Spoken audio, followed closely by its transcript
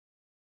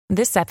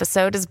This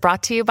episode is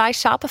brought to you by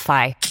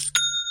Shopify.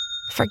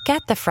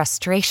 Forget the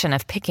frustration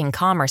of picking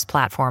commerce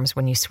platforms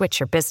when you switch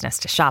your business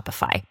to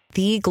Shopify,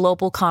 the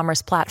global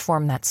commerce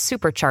platform that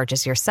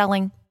supercharges your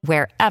selling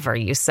wherever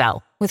you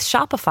sell. With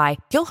Shopify,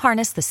 you'll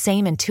harness the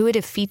same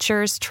intuitive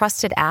features,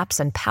 trusted apps,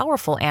 and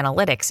powerful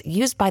analytics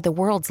used by the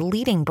world's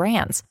leading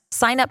brands.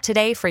 Sign up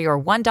today for your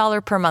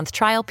 $1 per month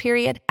trial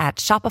period at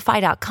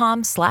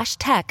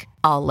shopify.com/tech,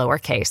 all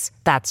lowercase.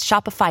 That's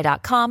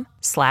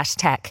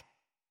shopify.com/tech.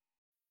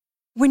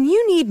 When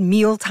you need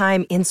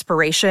mealtime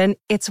inspiration,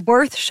 it's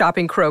worth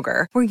shopping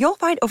Kroger, where you'll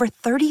find over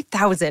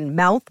 30,000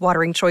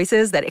 mouth-watering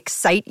choices that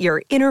excite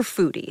your inner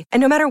foodie. And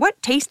no matter what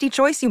tasty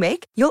choice you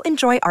make, you'll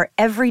enjoy our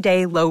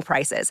everyday low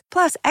prices,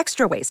 plus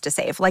extra ways to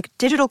save, like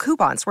digital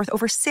coupons worth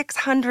over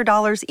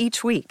 $600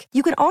 each week.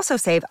 You can also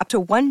save up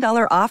to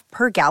 $1 off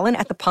per gallon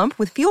at the pump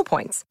with fuel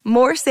points.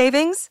 More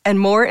savings and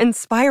more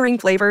inspiring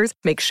flavors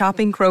make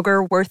shopping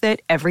Kroger worth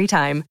it every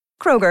time.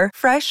 Kroger,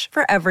 fresh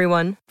for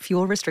everyone.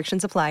 Fuel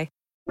restrictions apply.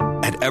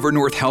 At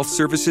Evernorth Health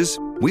Services,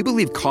 we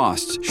believe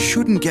costs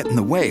shouldn't get in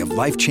the way of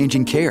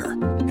life-changing care,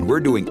 and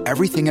we're doing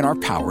everything in our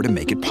power to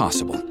make it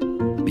possible.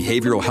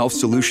 Behavioral health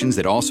solutions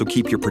that also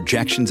keep your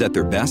projections at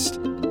their best?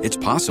 It's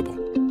possible.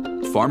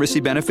 Pharmacy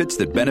benefits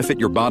that benefit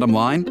your bottom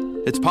line?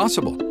 It's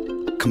possible.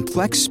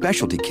 Complex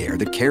specialty care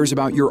that cares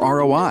about your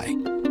ROI?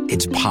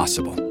 It's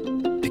possible.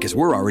 Because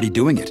we're already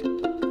doing it.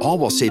 All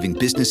while saving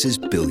businesses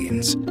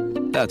billions.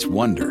 That's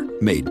Wonder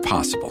made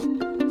possible.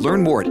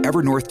 Learn more at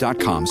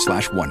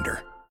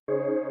evernorth.com/wonder.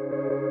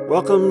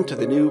 Welcome to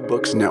the New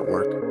Books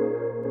Network.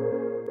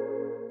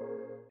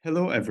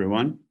 Hello,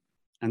 everyone,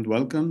 and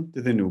welcome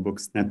to the New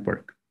Books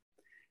Network.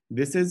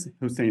 This is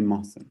Hussein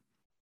Mohsen,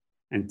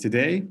 and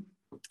today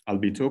I'll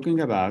be talking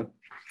about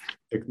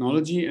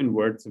Technology and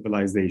Word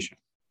Civilization,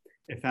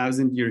 A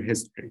 1,000-Year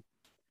History,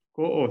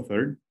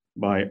 co-authored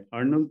by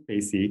Arnold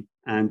Pacey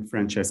and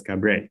Francesca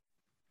Bray.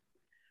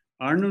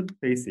 Arnold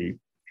Pacey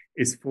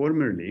is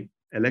formerly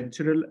a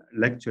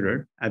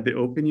lecturer at the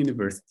Open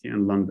University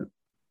in London.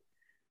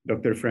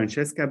 Dr.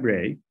 Francesca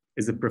Bray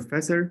is a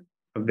professor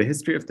of the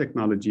history of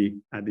technology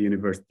at the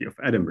University of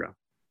Edinburgh.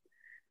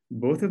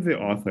 Both of the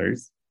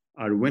authors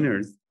are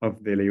winners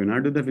of the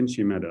Leonardo da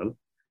Vinci Medal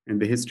in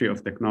the history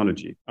of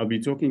technology. I'll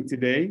be talking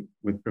today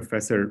with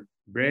Professor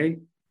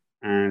Bray,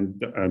 and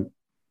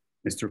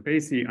Mr.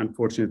 Pacey,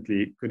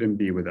 unfortunately, couldn't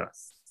be with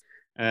us.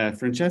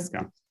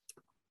 Francesca,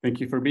 thank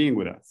you for being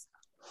with us.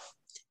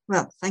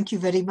 Well, thank you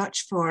very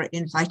much for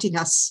inviting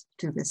us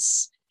to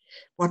this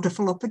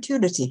wonderful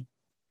opportunity.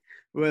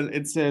 Well,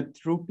 it's a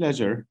true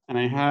pleasure. And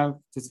I have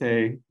to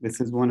say, this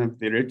is one of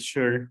the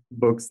richer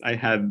books I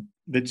had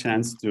the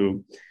chance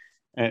to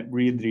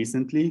read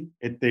recently.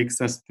 It takes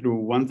us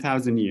through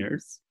 1,000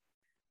 years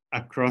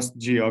across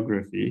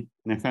geography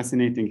and a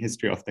fascinating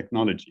history of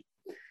technology.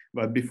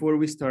 But before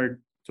we start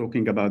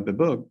talking about the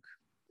book,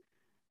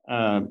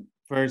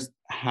 first,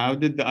 how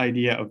did the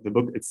idea of the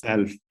book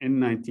itself in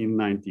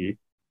 1990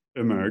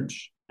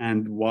 emerge?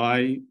 And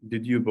why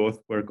did you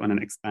both work on an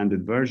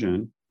expanded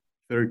version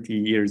 30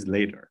 years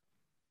later?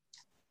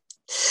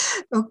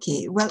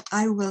 Okay, well,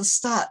 I will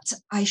start.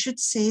 I should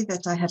say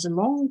that I had a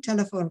long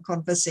telephone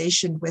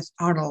conversation with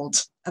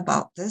Arnold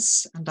about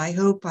this, and I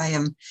hope I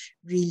am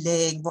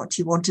relaying what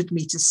he wanted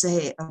me to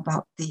say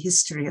about the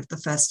history of the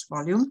first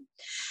volume.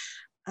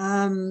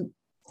 I'll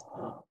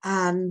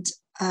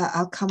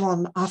come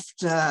on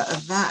after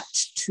that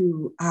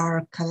to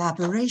our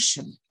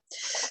collaboration.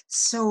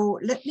 So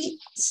let me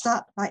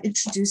start by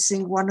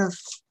introducing one of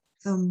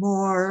the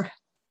more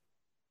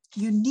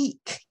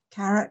unique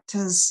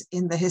characters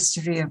in the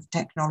history of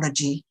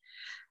technology.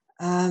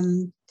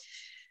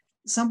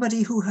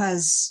 Somebody who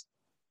has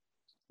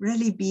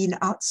really been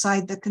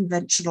outside the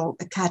conventional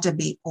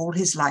academy all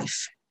his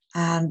life.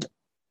 And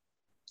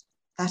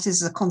that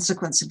is a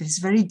consequence of his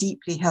very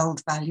deeply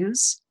held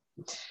values.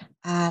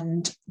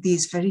 And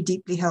these very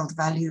deeply held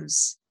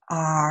values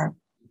are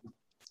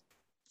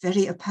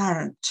very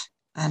apparent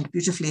and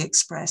beautifully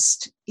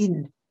expressed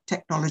in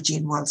Technology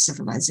and World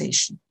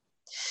Civilization.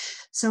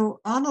 So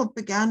Arnold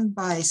began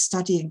by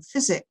studying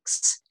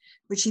physics,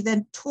 which he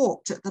then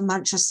taught at the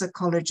Manchester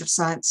College of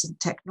Science and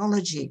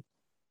Technology.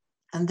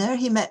 And there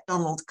he met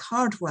Donald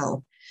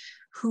Cardwell,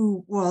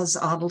 who was,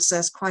 Arnold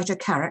says, quite a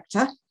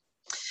character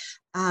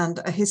and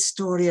a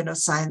historian of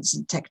science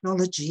and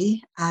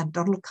technology. And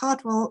Donald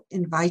Cardwell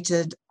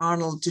invited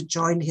Arnold to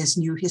join his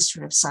new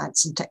History of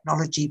Science and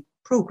Technology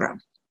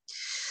program.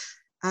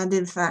 And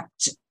in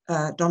fact,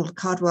 Donald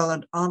Cardwell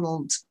and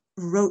Arnold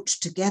wrote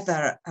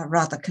together a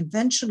rather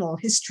conventional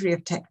history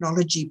of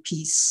technology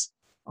piece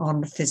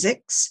on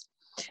physics,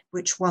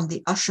 which won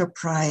the Usher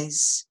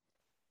Prize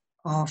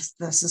of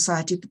the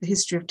Society for the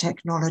History of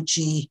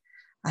Technology,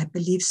 I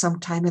believe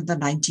sometime in the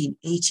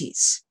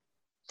 1980s.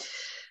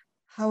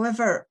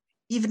 However,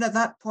 even at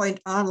that point,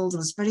 Arnold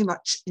was very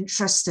much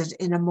interested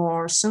in a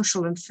more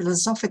social and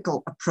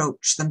philosophical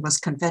approach than was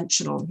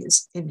conventional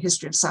in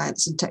history of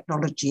science and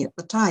technology at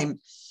the time.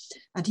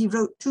 And he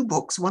wrote two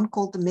books, one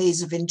called The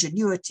Maze of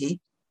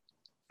Ingenuity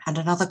and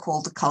another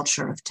called The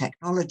Culture of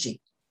Technology.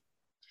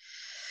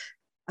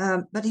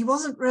 But he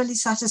wasn't really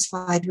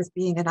satisfied with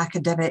being an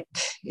academic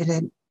in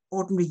an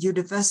ordinary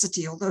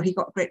university, although he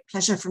got great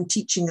pleasure from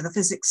teaching the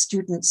physics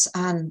students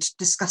and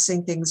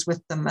discussing things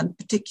with them, and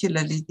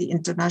particularly the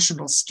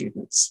international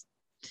students.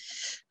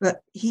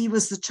 But he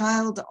was the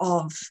child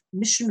of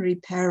missionary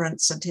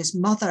parents, and his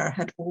mother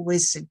had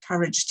always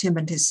encouraged him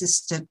and his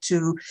sister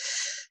to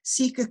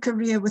seek a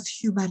career with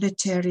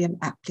humanitarian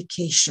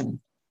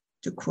application,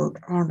 to quote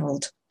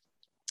Arnold.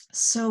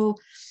 So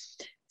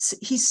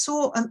he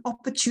saw an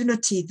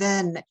opportunity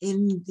then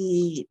in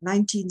the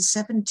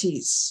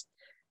 1970s,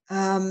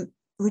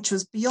 which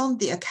was beyond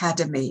the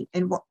academy,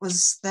 in what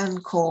was then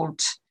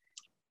called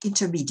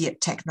intermediate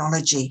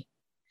technology,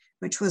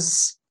 which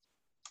was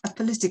a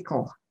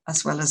political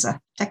as well as a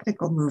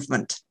technical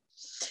movement.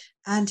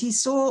 And he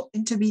saw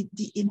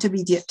the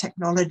intermediate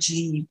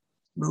technology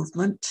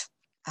movement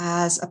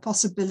as a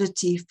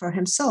possibility for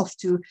himself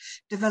to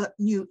develop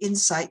new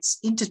insights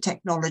into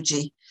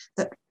technology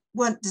that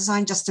weren't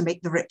designed just to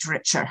make the rich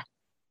richer.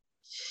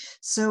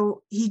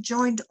 So he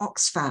joined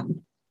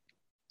Oxfam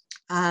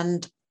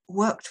and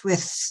worked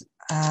with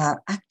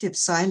active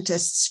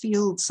scientists,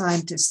 field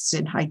scientists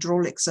in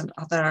hydraulics and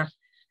other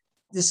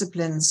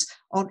disciplines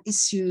on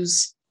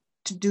issues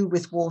to do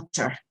with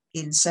water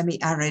in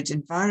semi-arid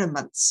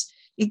environments,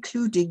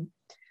 including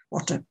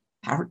what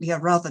apparently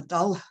are rather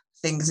dull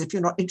things, if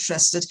you're not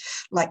interested,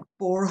 like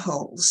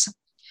boreholes.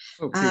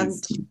 Oh,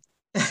 please.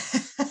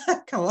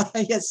 And come on,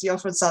 yes, you're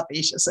from South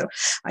Asia, so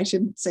I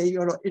shouldn't say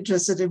you're not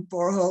interested in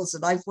boreholes,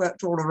 and I've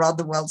worked all around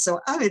the world, so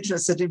I'm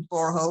interested in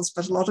boreholes,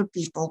 but a lot of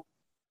people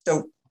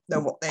don't know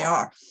what they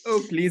are.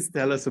 Oh, please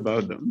tell us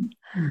about them.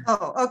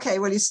 Oh, okay,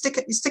 well, you stick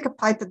a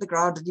pipe in the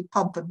ground and you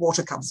pump and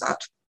water comes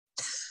out.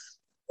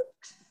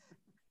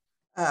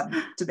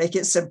 To make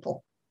it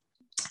simple.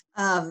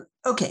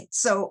 Okay,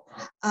 so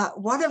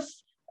one of,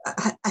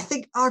 I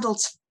think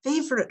Arnold's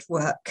favorite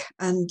work,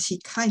 and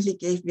he kindly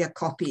gave me a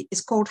copy,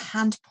 is called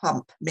Hand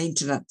Pump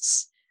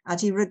Maintenance.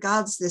 And he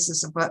regards this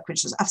as a work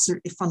which is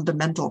absolutely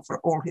fundamental for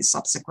all his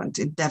subsequent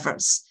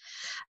endeavors.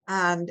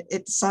 And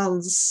it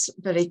sounds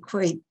very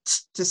quaint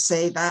to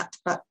say that,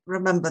 but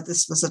remember,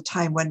 this was a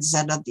time when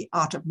Zen and the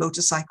art of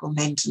motorcycle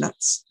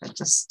maintenance had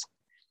just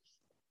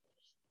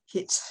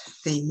hit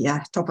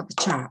the top of the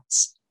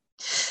charts.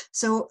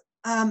 So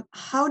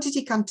how did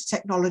he come to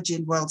technology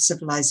and world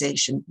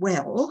civilization?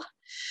 Well,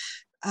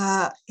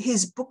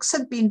 his books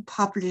had been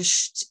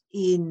published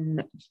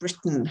in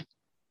Britain,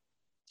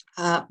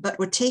 but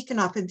were taken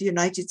up in the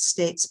United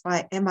States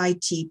by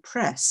MIT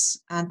Press,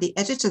 and the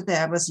editor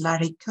there was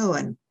Larry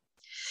Cohen.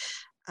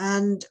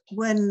 And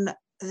when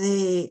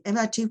the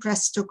MIT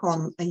Press took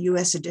on a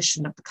US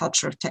edition of The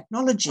Culture of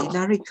Technology,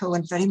 Larry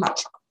Cohen very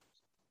much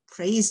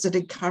praised and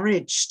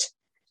encouraged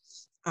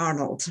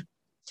Arnold,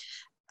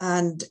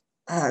 and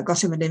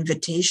got him an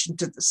invitation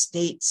to the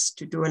States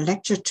to do a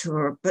lecture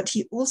tour. But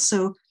he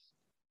also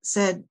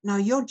said, now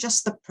you're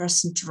just the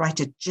person to write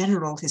a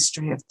general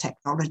history of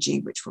technology,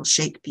 which will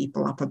shake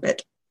people up a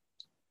bit.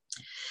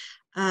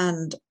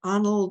 And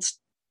Arnold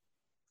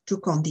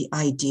took on the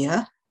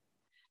idea.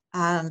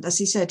 And as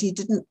he said, he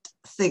didn't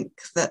think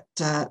that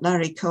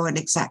Larry Cohen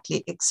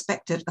exactly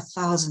expected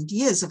 1,000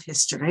 years of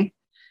history,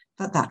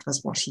 but that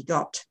was what he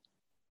got.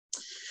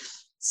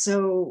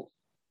 So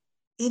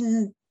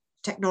in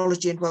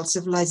Technology and World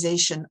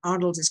Civilization,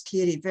 Arnold is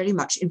clearly very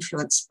much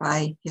influenced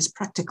by his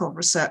practical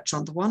research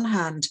on the one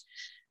hand,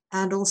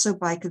 and also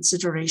by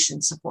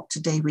considerations of what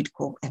today we'd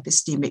call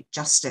epistemic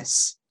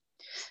justice.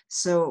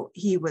 So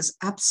he was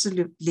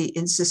absolutely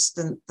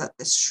insistent that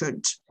this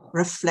should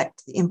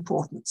reflect the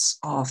importance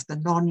of the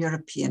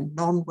non-European,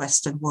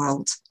 non-Western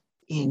world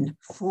in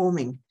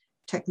forming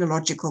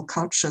technological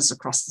cultures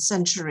across the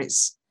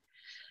centuries.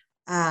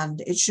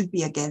 And it should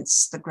be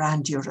against the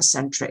grand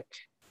Eurocentric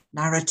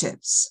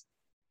narratives,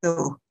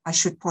 though I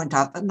should point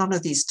out that none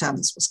of these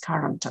terms was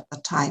current at the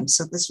time,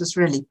 so this was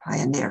really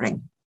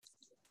pioneering.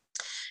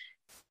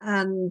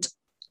 And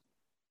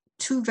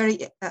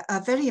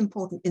a very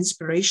important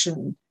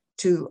inspiration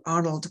to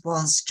Arnold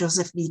was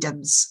Joseph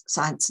Needham's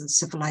Science and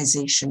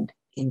Civilization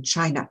in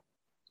China.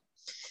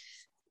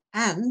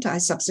 And I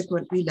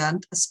subsequently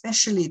learned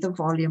especially the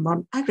volume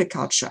on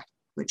agriculture,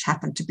 which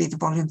happened to be the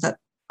volume that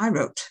I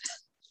wrote.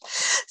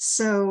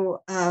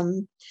 So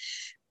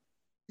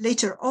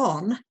later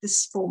on,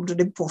 this formed an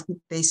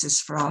important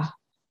basis for our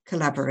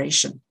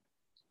collaboration.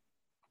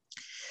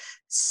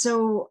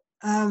 So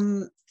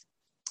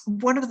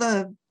one of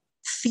the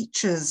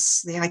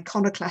features, the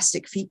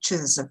iconoclastic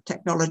features of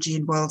Technology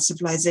and World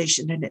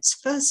Civilization in its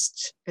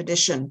first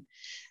edition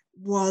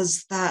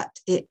was that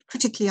it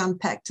critically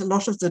unpacked a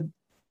lot of the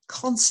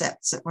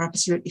concepts that were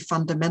absolutely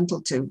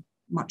fundamental to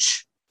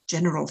much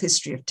general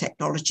history of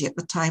technology at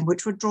the time,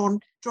 which were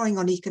drawing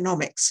on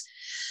economics.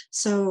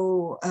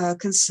 So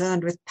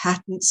concerned with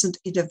patents and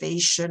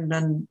innovation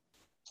and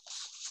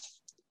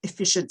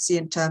efficiency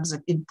in terms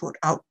of input,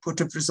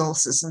 output of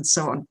resources and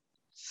so on.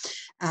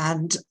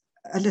 And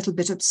a little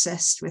bit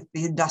obsessed with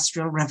the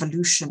Industrial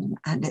Revolution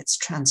and its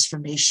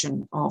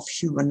transformation of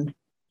human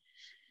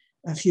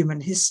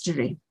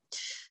history.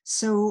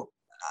 So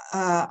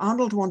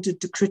Arnold wanted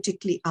to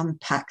critically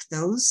unpack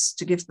those,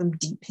 to give them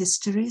deep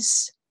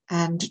histories,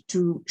 and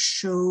to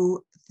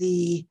show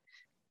the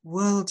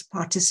world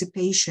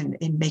participation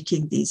in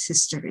making these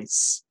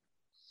histories.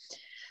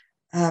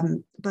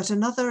 But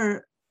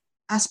another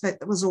aspect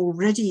that was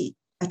already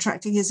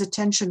attracting his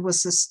attention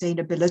was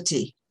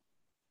sustainability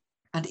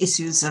and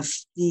issues of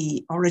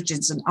the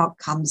origins and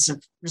outcomes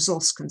of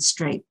resource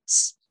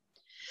constraints,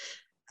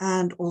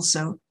 and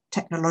also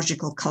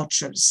technological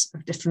cultures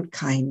of different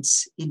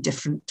kinds in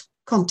different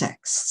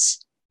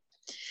contexts.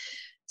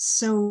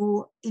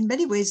 So in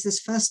many ways, this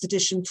first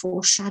edition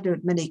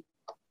foreshadowed many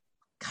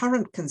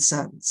current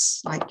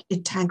concerns like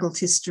entangled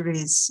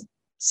histories,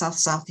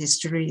 South-South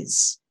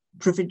histories,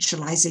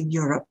 provincializing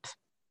Europe,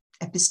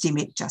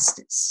 epistemic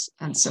justice,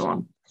 and so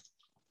on.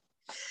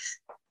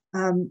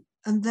 And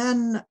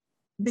then,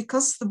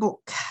 because the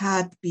book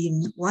had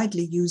been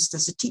widely used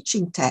as a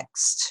teaching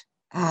text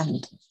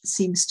and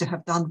seems to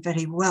have done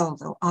very well,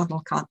 though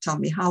Arnold can't tell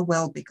me how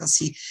well, because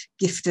he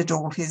gifted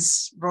all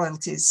his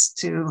royalties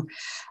to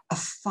a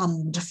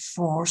fund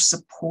for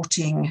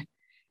supporting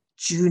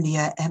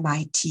junior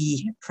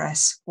MIT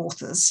Press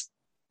authors.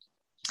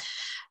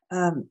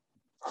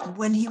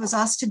 When he was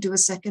asked to do a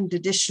second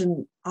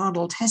edition,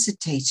 Arnold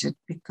hesitated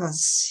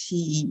because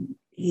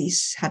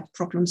he's had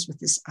problems with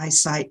his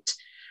eyesight,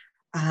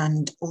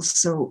 and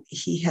also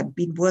he had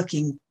been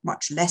working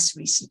much less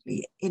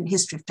recently in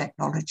history of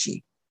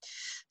technology.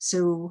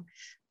 So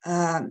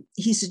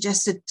he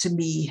suggested to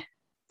me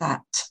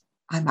that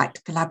I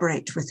might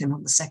collaborate with him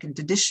on the second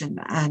edition,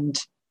 and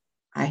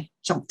I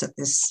jumped at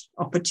this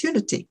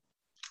opportunity.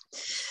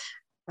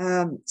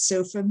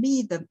 So for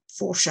me, the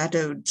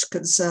foreshadowed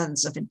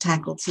concerns of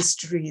entangled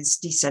histories,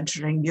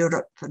 decentering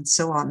Europe, and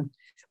so on,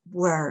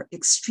 were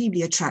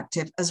extremely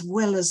attractive, as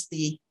well as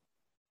the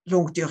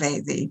longue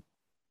durée, the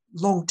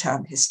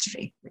long-term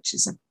history, which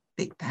is a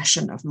big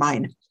passion of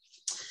mine.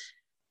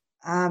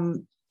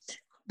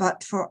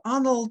 But for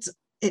Arnold,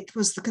 it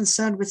was the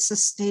concern with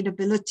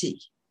sustainability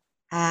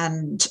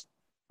and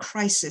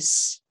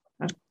crisis,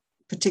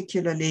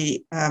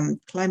 particularly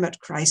climate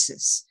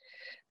crisis,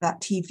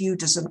 that he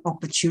viewed as an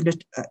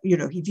opportunity.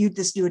 He viewed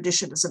this new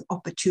edition as an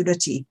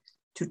opportunity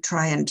to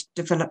try and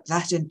develop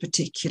that in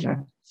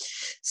particular.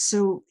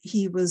 So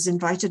he was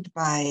invited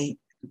by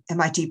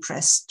MIT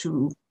Press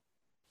to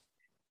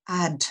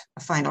add a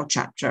final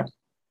chapter,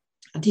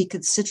 and he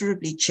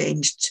considerably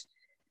changed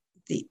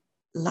the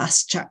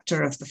last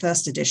chapter of the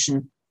first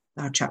edition,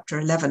 now chapter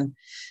 11,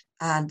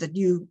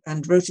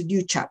 and wrote a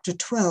new chapter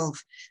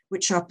 12,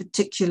 which are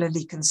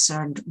particularly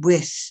concerned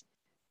with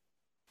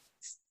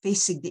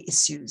facing the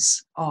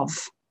issues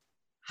of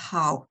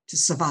how to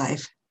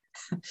survive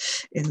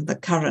in the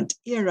current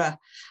era,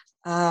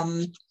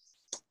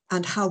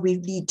 and how we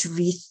need to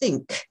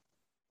rethink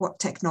what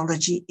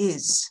technology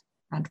is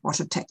and what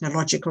a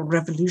technological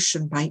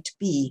revolution might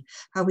be,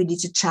 how we need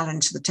to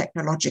challenge the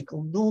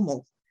technological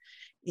normal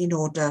in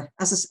order,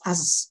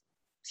 as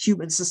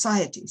human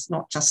societies,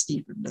 not just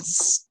even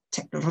as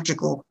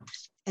technological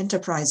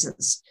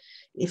enterprises,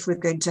 if we're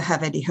going to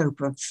have any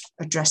hope of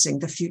addressing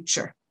the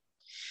future.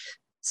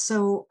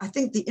 So I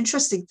think the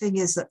interesting thing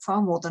is that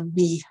far more than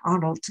me,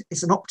 Arnold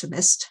is an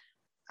optimist,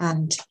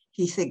 and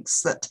he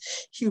thinks that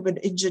human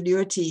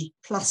ingenuity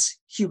plus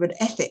human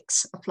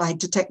ethics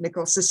applied to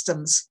technical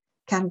systems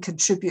can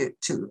contribute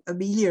to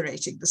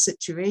ameliorating the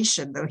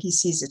situation, though he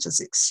sees it as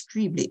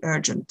extremely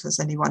urgent, as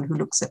anyone who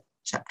looks at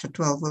chapter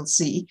 12 will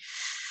see.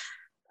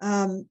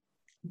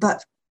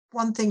 But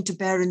one thing to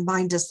bear in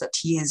mind is that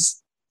he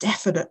is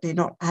definitely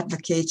not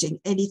advocating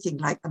anything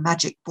like the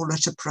magic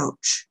bullet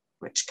approach,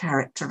 which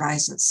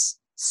characterizes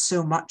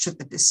so much of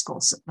the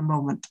discourse at the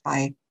moment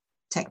by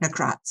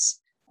technocrats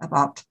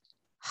about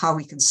how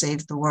we can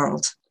save the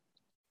world.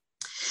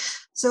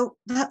 So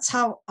that's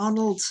how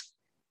Arnold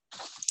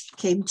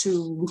came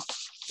to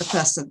the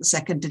first and the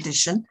second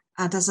edition.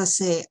 And as I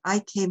say, I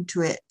came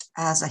to it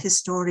as a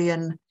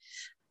historian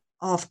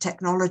of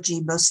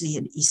technology, mostly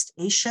in East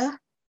Asia,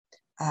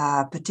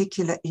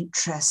 particular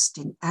interest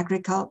in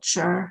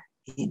agriculture,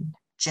 in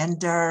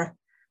gender,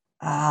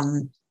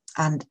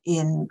 and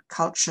in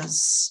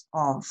cultures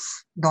of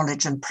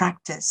knowledge and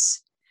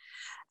practice.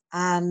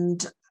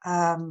 And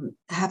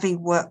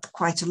having worked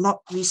quite a lot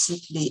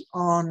recently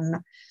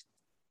on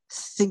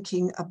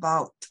thinking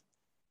about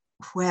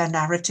where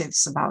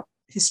narratives about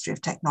history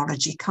of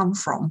technology come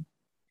from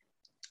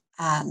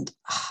and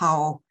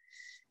how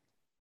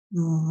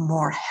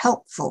more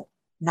helpful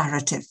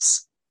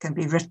narratives can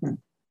be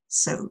written.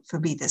 So for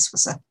me, this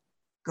was a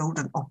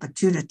golden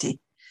opportunity.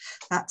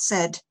 That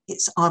said,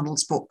 it's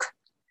Arnold's book.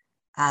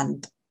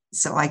 And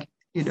so I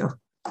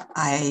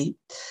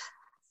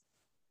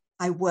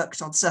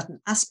worked on certain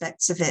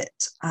aspects of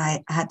it.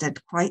 I added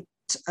quite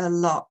a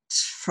lot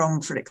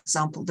from, for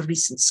example, the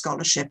recent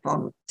scholarship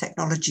on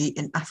technology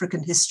in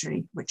African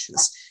history, which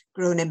has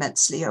grown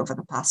immensely over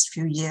the past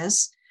few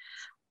years.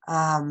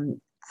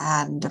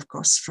 And of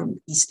course, from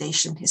East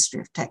Asian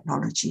history of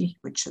technology,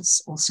 which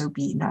has also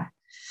been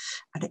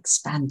an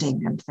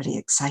expanding and very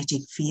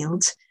exciting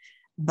field.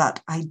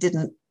 But I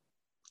didn't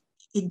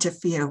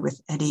interfere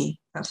with any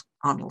of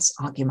Arnold's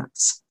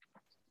arguments.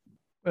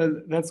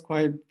 Well, that's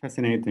quite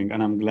fascinating,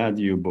 and I'm glad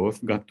you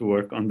both got to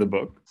work on the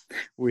book.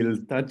 We'll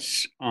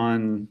touch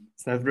on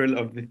several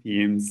of the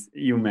themes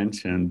you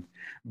mentioned,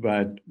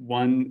 but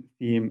one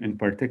theme in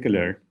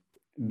particular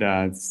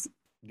that's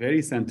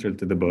very central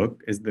to the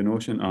book is the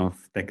notion of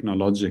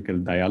technological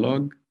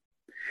dialogue.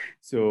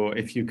 So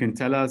if you can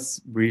tell us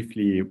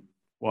briefly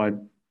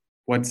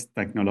what's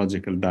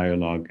technological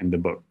dialogue in the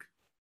book?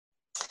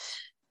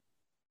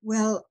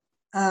 Well,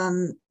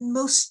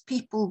 most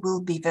people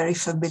will be very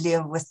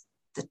familiar with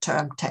the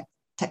term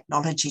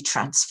technology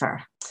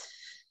transfer,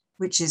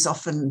 which is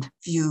often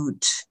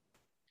viewed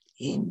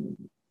in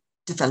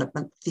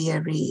development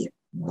theory,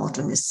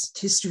 modernist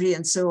history,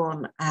 and so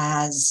on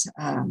as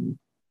a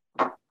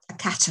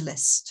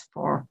catalyst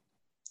for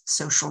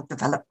social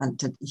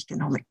development and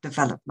economic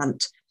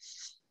development,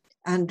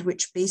 and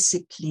which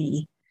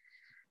basically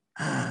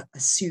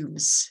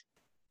assumes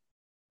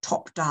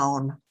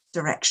top-down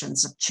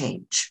directions of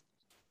change.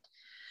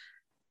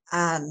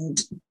 And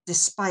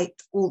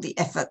despite all the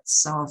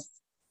efforts of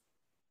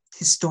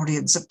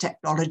historians of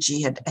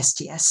technology and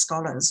STS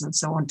scholars and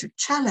so on to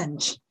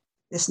challenge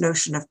this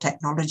notion of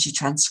technology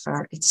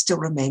transfer, it still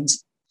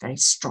remains very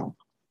strong.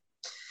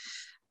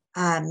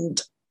 And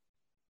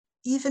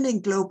even in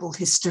global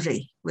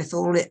history, with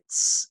all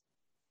its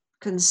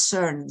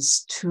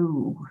concerns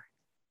to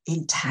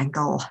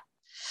entangle,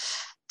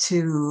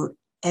 to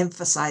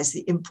emphasize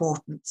the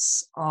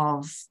importance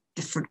of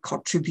different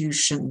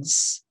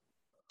contributions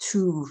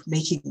to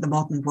making the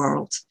modern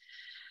world.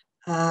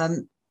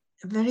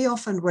 Very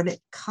often when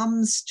it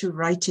comes to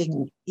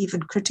writing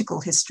even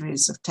critical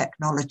histories of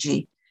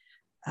technology,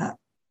 the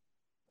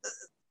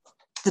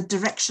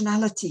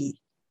directionality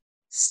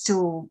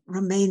still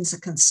remains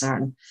a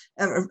concern,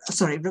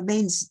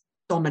 remains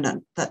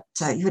dominant, that,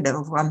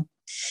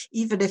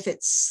 even if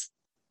it's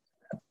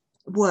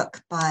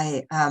work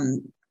by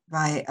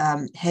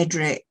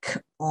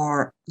Heydrich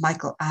or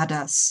Michael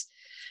Adas,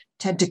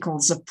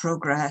 Tentacles of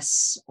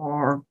Progress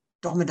or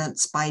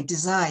Dominance by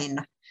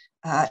Design,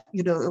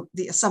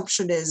 the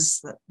assumption is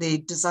that the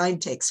design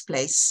takes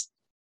place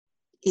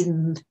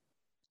in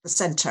the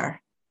center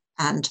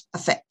and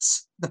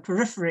affects the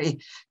periphery.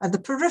 And the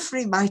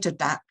periphery might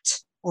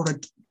adopt or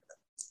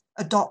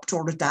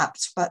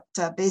adapt, but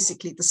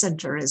basically the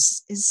center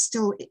is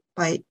still,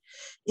 by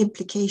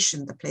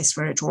implication, the place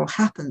where it all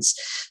happens.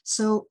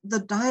 So the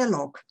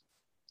dialogue,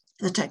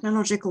 the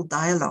technological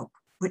dialogue,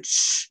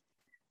 which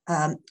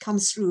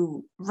comes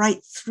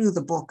right through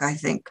the book, I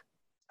think.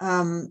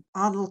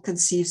 Arnold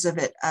conceives of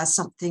it as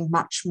something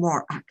much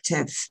more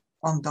active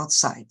on both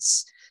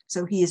sides.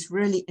 So he is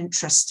really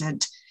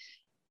interested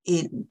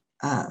in,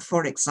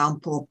 for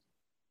example,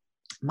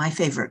 my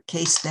favorite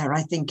case there,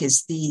 I think,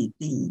 is the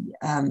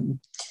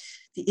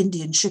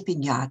Indian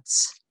shipping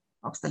yards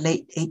of the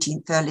late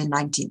 18th, early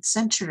 19th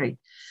century,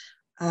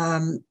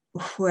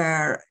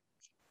 where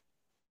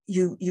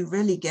you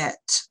really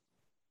get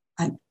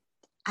an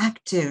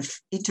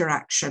active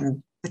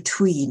interaction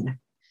between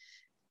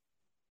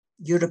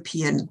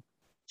European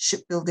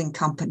shipbuilding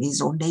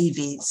companies or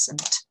navies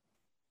and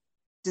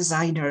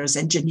designers,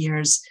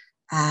 engineers,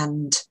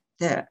 and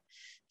their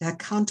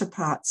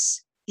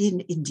counterparts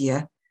in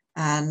India,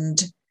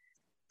 and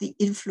the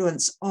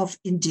influence of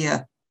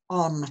India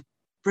on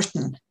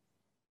Britain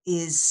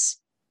is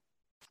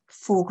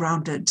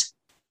foregrounded,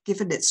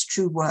 given its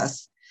true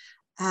worth.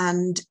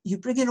 And you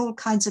bring in all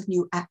kinds of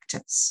new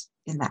actors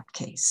in that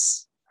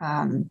case,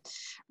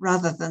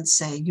 rather than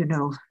say,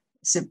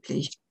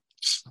 simply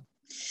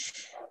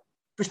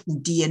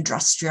Britain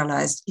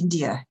deindustrialized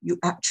India. You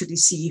actually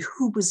see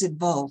who was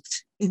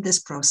involved in this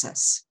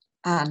process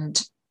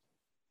and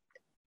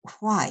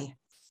why,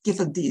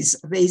 given these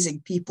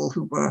amazing people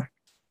who were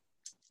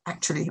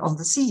actually on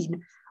the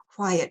scene,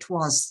 why it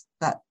was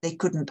that they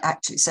couldn't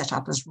actually set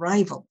up as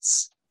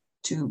rivals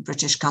to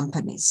British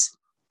companies.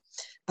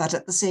 But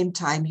at the same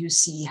time, you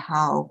see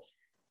how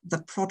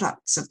the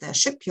products of their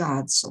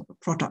shipyards or the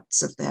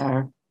products of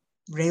their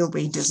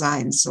railway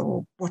designs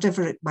or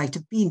whatever it might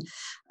have been,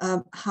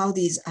 how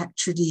these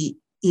actually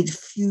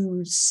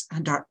infuse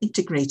and are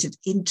integrated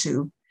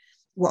into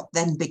what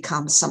then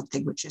becomes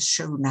something which is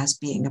shown as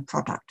being a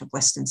product of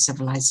Western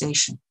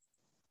civilization.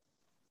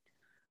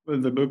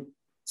 Well, the book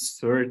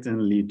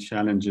certainly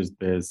challenges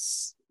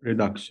this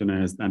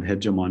reductionist and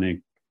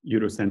hegemonic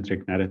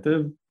Eurocentric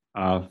narrative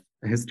of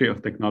the history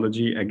of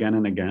technology again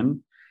and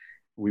again.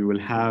 We will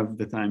have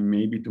the time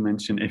maybe to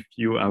mention a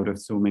few out of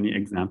so many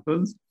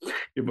examples.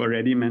 You've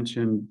already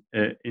mentioned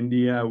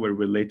India, where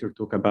we'll later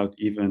talk about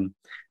even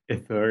a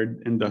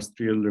third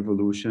industrial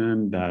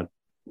revolution that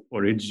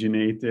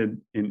originated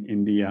in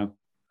India,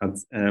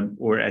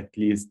 or at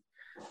least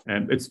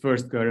its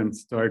first current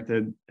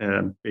started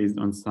based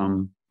on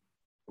some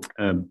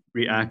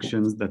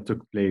reactions that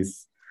took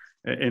place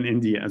in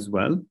India as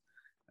well.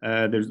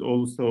 There's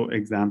also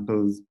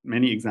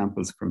many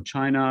examples from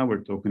China.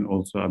 We're talking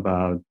also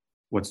about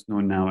what's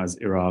known now as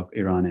Iraq,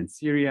 Iran, and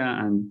Syria,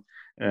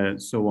 and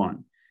so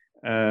on.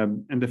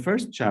 In the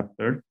first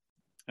chapter,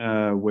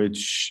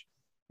 which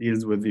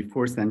deals with the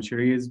 4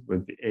 centuries,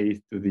 with the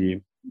 8th to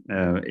the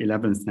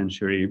 11th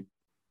century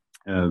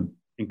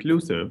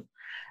inclusive.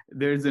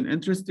 There's an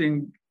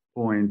interesting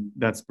point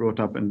that's brought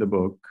up in the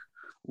book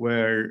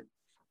where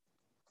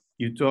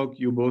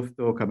you both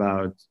talk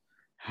about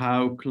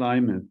how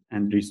climate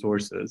and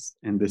resources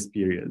in this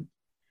period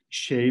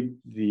shape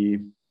the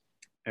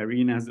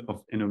arenas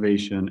of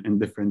innovation in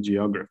different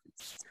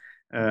geographies.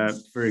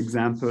 For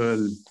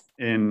example,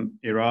 in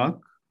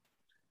Iraq,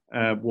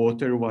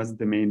 water was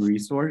the main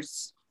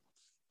resource,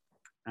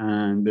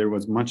 and there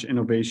was much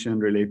innovation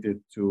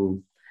related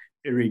to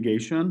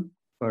irrigation,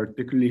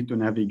 particularly to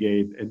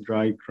navigate a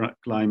dry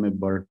climate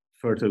but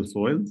fertile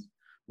soils,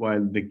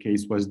 while the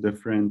case was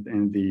different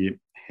in the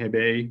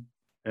Hebei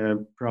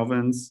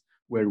province,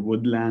 where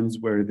woodlands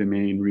were the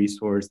main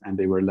resource and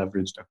they were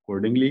leveraged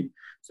accordingly.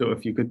 So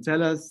if you could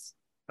tell us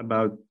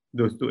about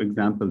those 2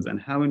 examples and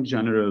how in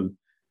general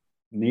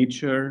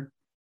nature,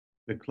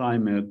 the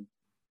climate,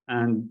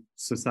 and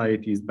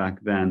societies back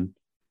then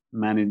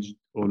managed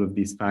all of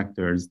these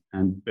factors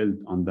and built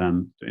on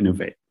them to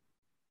innovate.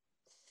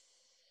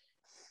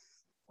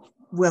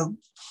 Well,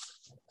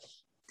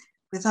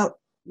 without,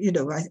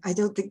 I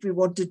don't think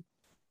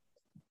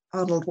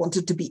Arnold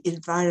wanted to be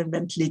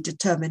environmentally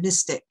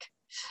deterministic,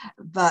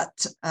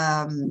 but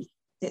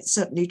it's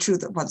certainly true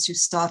that once you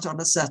start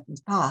on a certain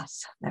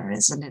path, there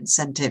is an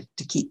incentive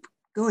to keep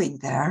going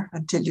there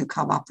until you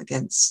come up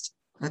against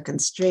the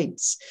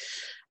constraints.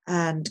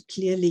 And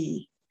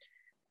clearly,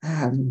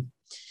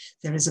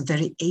 there is a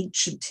very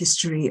ancient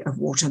history of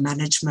water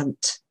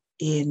management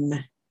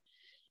in,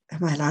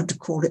 am I allowed to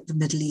call it the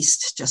Middle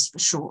East, just for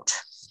short?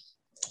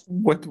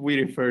 What we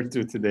refer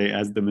to today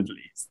as the Middle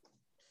East.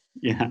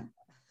 Yeah.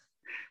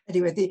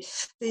 Anyway, the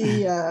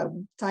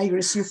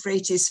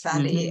Tigris-Euphrates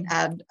Valley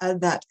and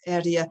that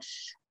area.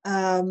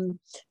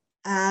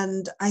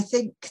 And I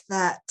think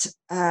that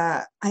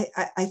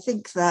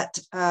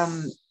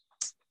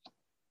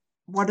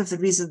one of the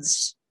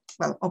reasons,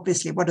 well,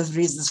 obviously one of the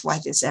reasons why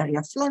this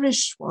area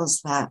flourished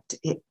was that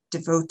it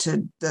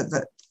devoted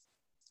the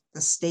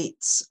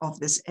states of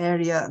this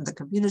area and the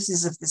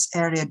communities of this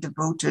area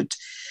devoted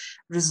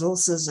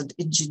resources and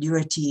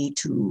ingenuity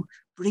to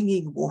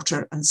bringing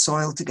water and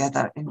soil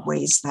together in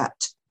ways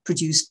that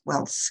produced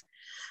wealth.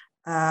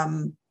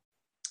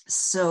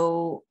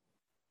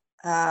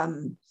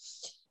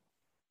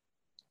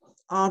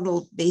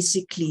 Arnold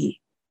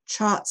basically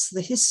charts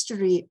the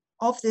history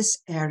of this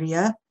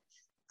area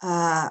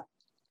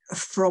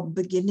from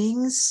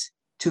beginnings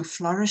to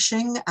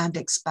flourishing and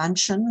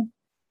expansion,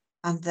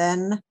 and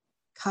then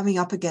coming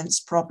up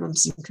against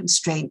problems and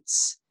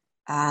constraints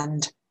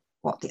and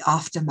what the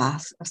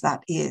aftermath of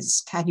that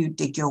is. Can you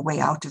dig your way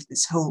out of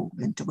this hole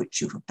into which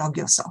you have dug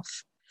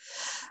yourself?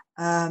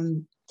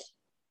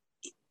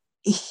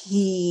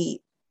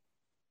 He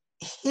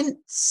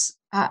hints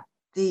at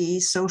the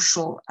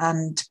social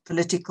and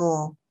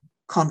political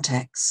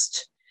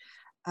context.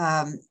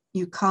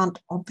 You can't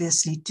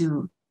obviously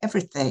do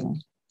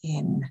everything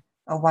in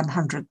a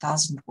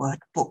 100,000-word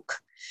book,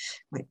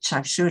 which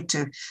I'm sure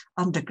to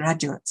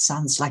undergraduates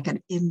sounds like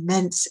an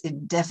immense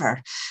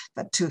endeavor,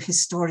 but to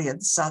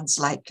historians sounds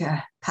like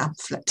a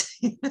pamphlet.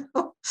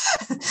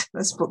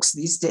 Most books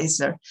these days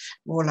are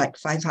more like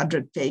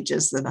 500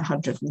 pages than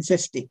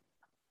 150.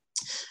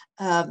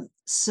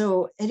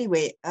 So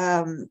anyway,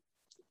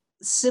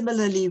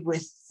 similarly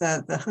with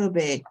the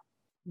Hebei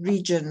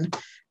region,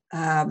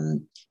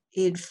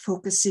 in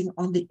focusing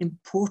on the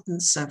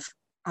importance of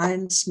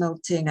iron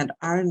smelting and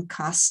iron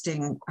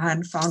casting,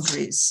 iron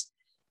foundries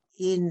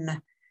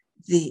in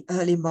the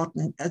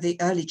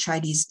early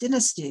Chinese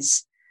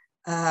dynasties,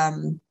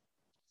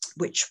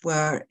 which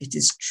were, it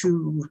is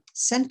true,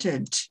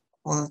 centered,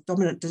 or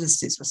dominant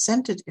dynasties were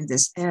centered in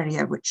this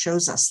area, which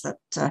shows us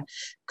that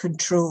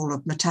control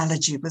of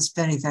metallurgy was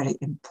very, very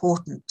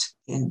important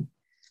in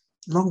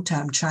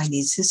long-term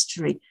Chinese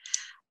history.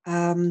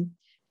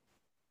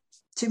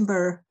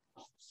 Timber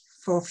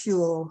for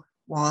fuel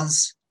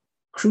was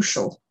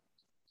crucial.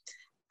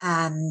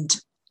 And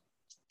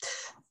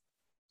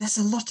there's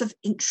a lot of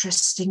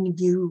interesting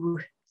new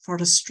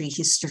forestry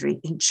history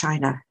in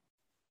China,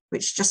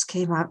 which just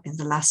came out in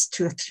the last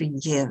 2 or 3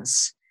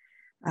 years,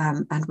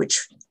 and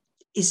which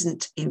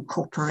isn't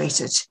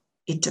incorporated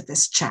into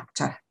this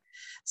chapter.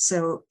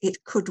 So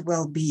it could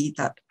well be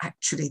that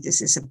actually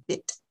this is a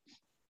bit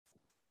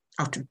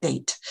out of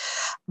date.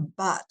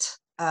 But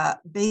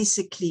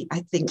basically,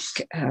 I think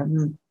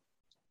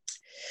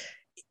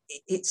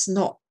it's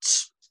not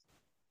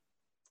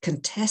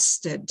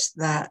contested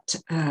that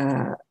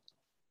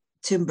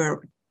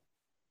timber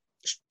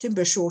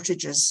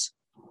shortages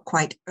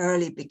quite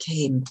early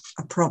became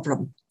a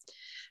problem.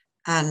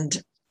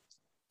 And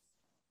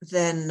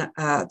then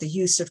the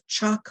use of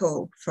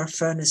charcoal for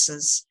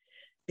furnaces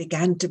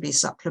began to be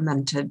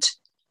supplemented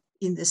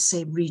in the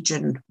same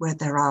region where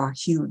there are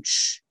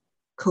huge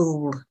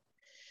coal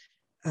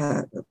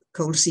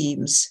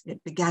seams.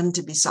 It began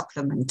to be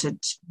supplemented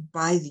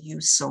by the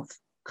use of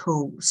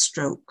coal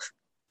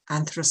 /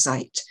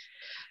 anthracite.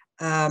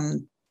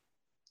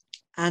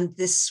 And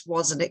this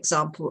was an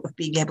example of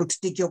being able to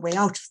dig your way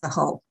out of the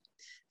hole.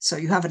 So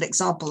you have an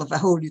example of a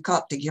hole you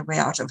can't dig your way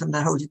out of and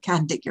a hole you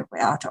can dig your way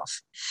out of.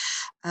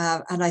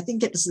 And I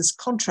think it was this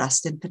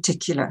contrast in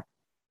particular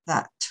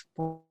that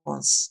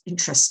was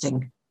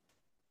interesting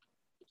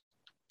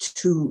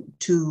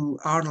to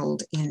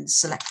Arnold in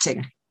selecting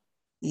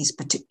these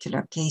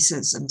particular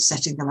cases and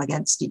setting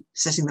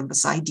them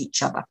beside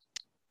each other.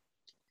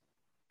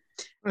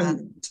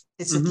 And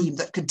it's a theme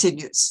that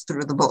continues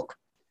through the book.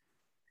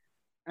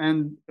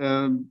 And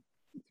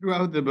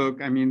throughout the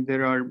book, I mean,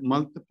 there are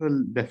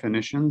multiple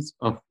definitions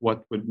of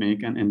what would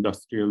make an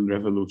industrial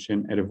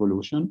revolution a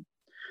revolution.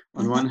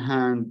 On one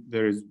hand,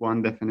 there is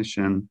one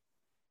definition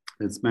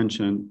that's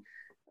mentioned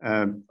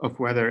of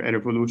whether a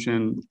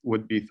revolution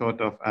would be thought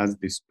of as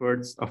the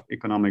spurts of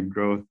economic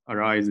growth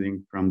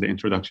arising from the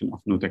introduction of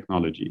new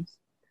technologies.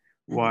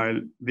 While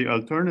the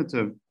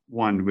alternative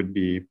one would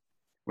be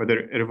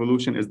whether a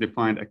revolution is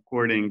defined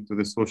according to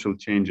the social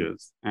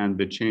changes and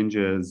the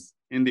changes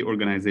in the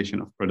organization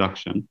of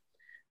production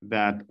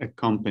that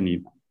accompany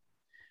them.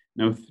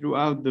 Now,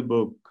 throughout the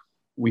book,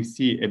 we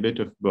see a bit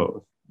of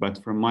both,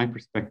 but from my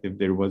perspective,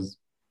 there was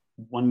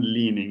one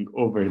leaning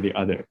over the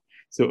other.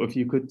 So if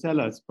you could tell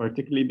us,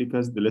 particularly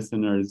because the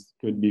listeners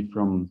could be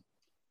from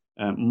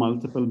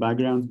multiple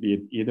backgrounds, be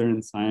it either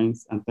in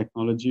science and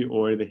technology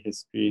or the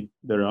history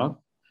thereof,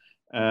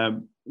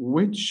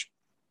 which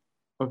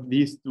of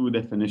these two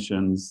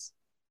definitions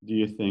do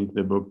you think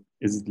the book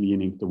is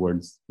leaning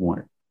towards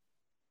more?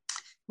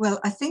 Well,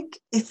 I think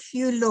if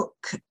you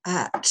look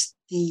at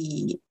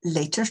the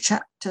later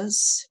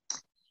chapters,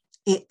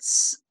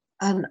 it's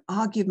an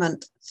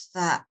argument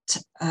that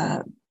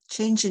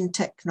change in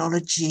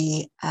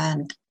technology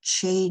and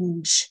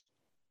change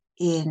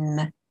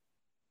in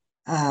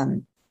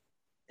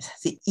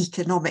the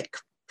economic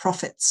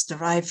profits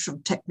derived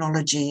from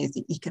technology,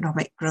 the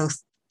economic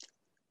growth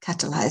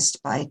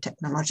catalyzed by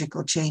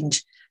technological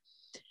change,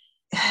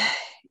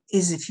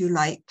 is, if you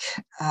like,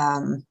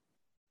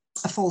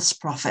 a false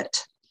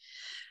profit.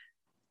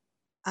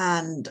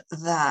 And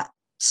that,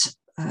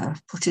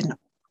 put in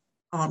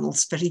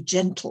Arnold's very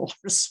gentle,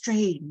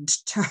 restrained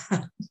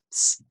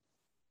terms,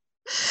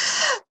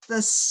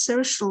 the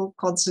social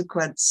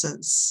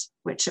consequences,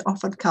 which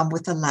often come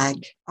with a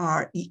lag,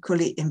 are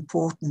equally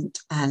important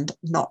and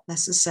not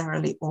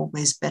necessarily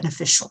always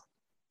beneficial,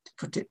 to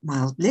put it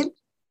mildly,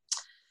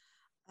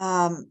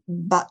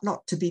 but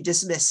not to be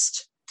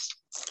dismissed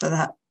for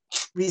that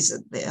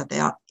reason. They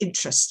are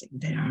interesting.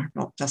 They are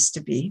not just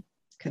to be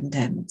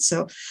condemned.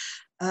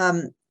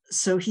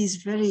 So he's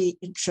very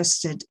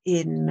interested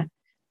in,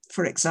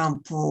 for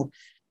example,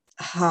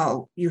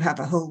 how you have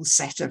a whole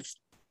set of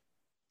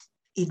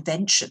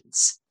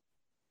inventions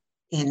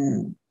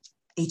in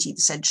 18th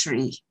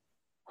century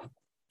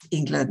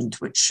England,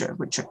 which are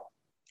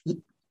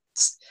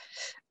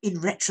in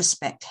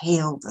retrospect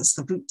hailed as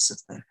the roots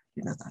of the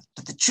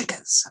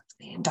triggers of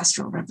the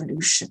Industrial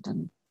Revolution,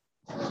 and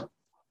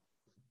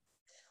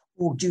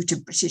all due to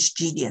British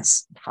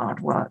genius, and hard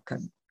work,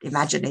 and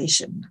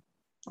imagination,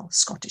 or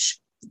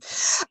Scottish.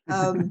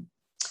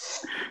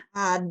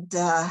 And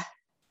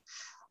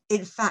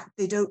in fact,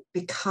 they don't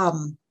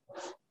become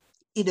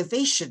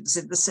innovations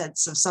in the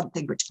sense of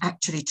something which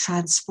actually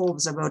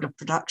transforms a mode of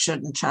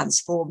production and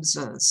transforms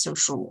a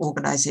social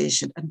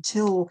organization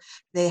until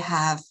they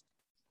have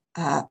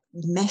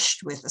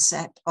meshed with a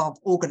set of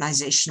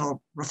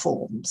organizational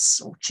reforms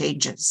or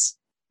changes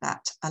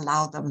that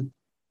allow them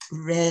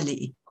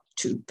really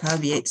to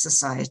permeate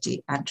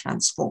society and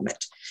transform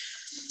it.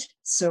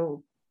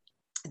 So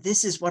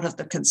this is one of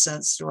the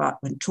concerns throughout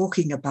when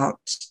talking about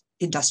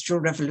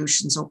industrial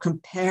revolutions or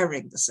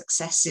comparing the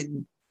success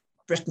in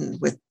Britain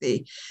with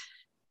the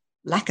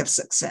lack of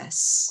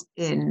success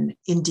in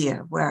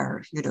India,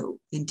 where,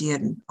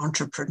 Indian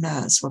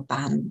entrepreneurs were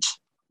banned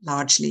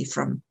largely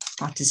from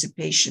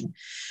participation.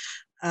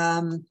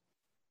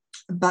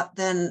 But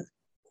then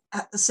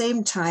at the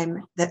same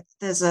time, that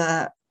there's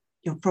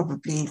you're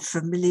probably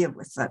familiar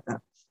with a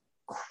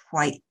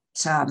quite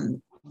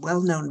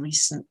well-known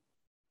recent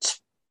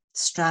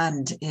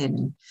strand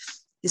in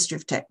history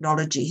of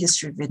technology,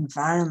 history of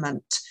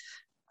environment,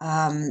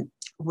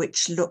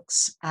 which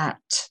looks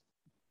at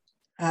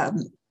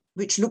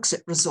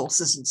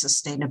resources and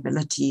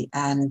sustainability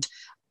and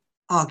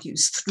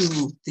argues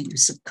through the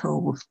use of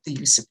coal, the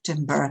use of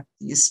timber,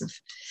 the use of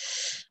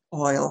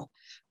oil,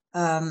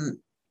 and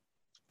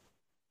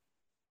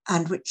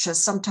which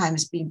has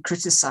sometimes been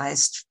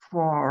criticized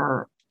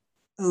for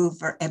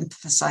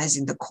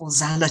overemphasizing the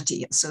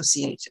causality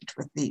associated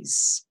with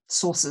these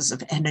sources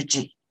of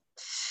energy.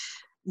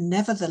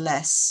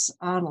 Nevertheless,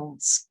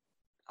 Arnold's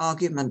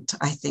argument,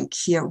 I think,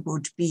 here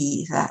would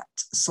be that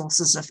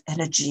sources of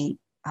energy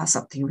are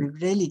something we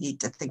really need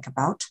to think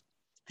about,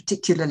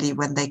 particularly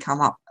when they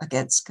come up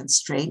against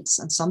constraints.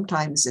 And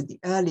sometimes in the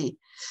early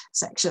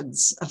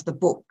sections of the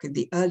book, in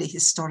the early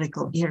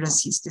historical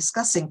eras he's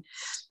discussing,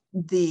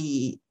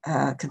 the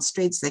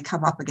constraints they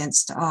come up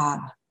against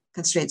are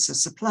constraints of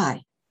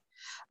supply.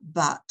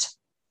 But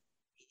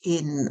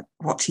in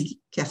what he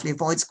carefully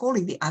avoids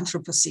calling the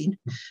Anthropocene.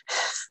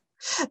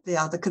 They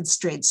are the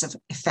constraints of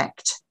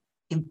effect,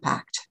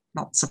 impact,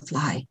 not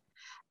supply.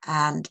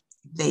 And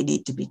they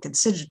need to be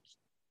considered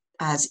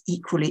as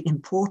equally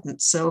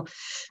important. So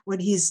when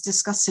he's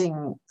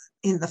discussing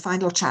in the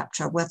final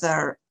chapter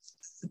whether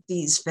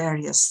these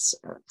various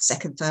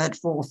second, third,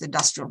 fourth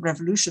industrial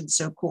revolutions,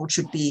 so-called,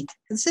 should be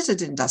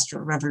considered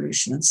industrial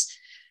revolutions,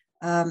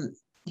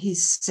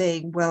 he's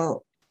saying,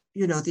 well,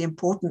 you know,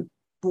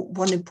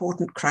 one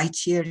important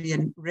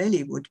criterion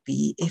really would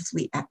be if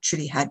we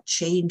actually had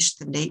changed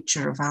the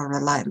nature of our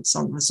reliance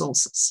on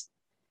resources,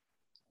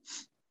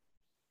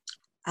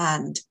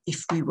 and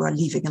if we were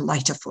leaving a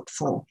lighter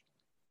footfall,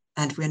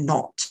 and we're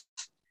not.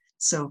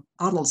 So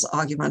Arnold's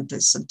argument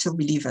is, until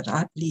we leave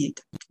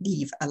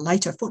a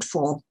lighter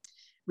footfall,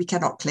 we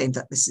cannot claim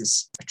that this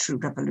is a true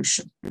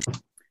revolution.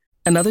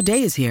 Another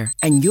day is here,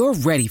 and you're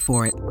ready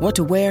for it. What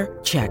to wear?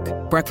 Check.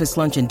 Breakfast,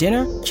 lunch, and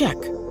dinner? Check.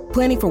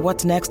 Planning for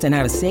what's next and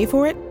how to save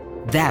for it?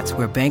 That's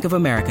where Bank of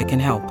America can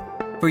help.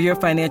 For your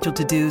financial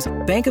to-dos,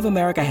 Bank of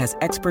America has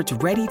experts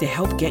ready to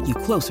help get you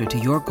closer to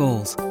your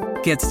goals.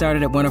 Get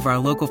started at one of our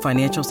local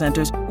financial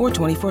centers or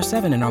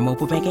 24/7 in our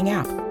mobile banking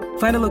app.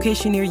 Find a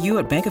location near you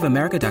at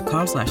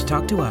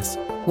bankofamerica.com/talktous.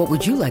 What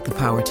would you like the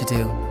power to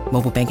do?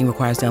 Mobile banking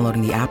requires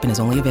downloading the app and is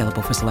only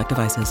available for select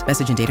devices.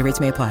 Message and data rates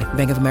may apply.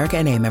 Bank of America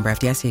N.A., member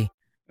FDIC.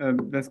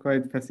 That's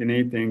quite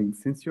fascinating.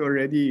 Since you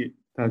already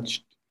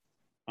touched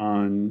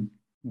on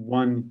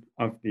one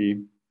of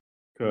the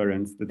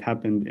currents that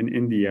happened in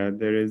India,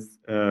 there is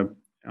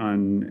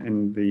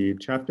in the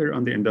chapter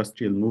on the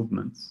industrial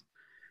movements,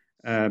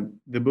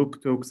 the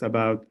book talks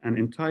about an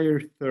entire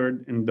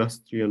third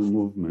industrial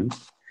movement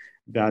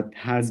that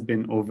has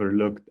been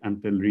overlooked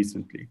until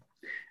recently,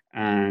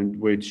 and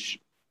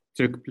which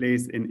took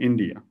place in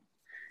India.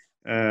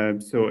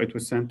 So it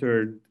was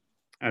centered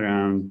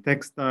around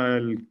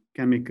textile,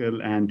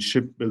 chemical, and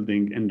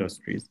shipbuilding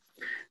industries.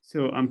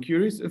 So I'm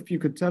curious if you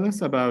could tell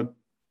us about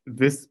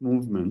this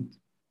movement.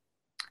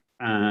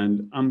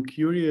 And I'm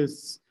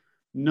curious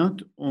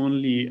not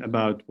only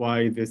about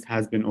why this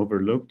has been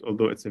overlooked,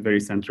 although it's a very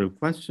central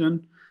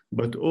question,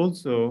 but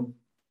also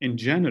in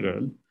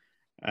general,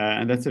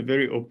 and that's a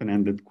very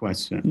open-ended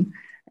question,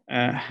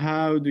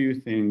 how do you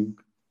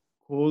think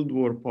Cold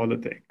War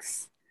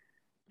politics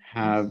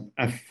have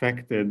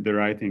affected the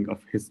writing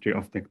of history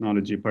of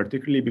technology,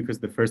 particularly because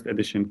the first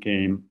edition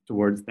came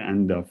towards the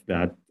end of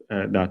that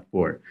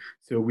war?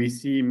 So we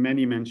see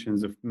many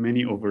mentions of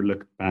many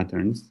overlooked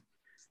patterns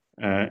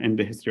in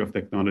the history of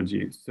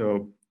technology.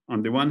 So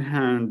on the one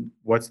hand,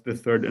 what's the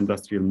third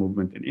industrial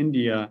movement in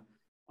India?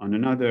 On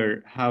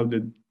another, how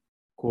did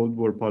Cold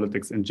War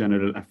politics in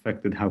general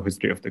affected how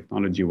history of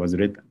technology was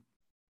written?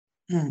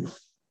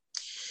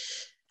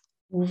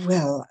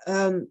 Well,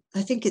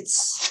 I think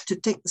it's, to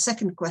take the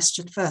second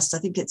question first, I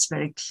think it's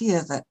very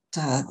clear that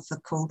the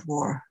Cold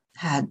War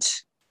had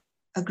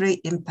a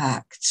great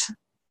impact,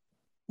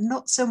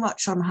 not so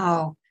much on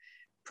how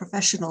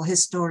professional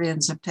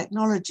historians of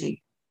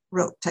technology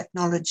wrote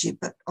technology,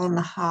 but on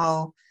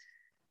how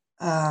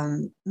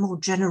more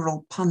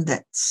general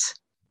pundits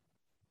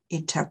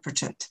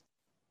interpreted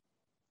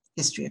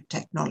history of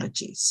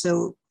technology.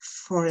 So,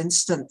 for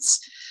instance,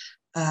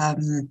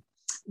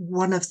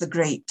 one of the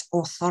great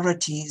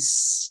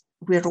authorities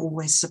we're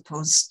always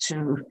supposed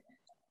to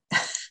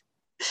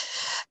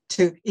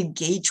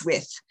engage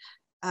with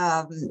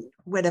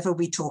whenever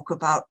we talk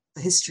about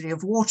the history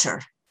of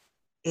water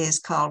is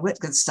Carl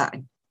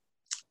Wittgenstein.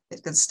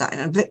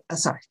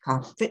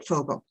 Carl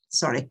Wittfogel,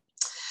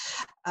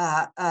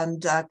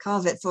 and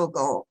Carl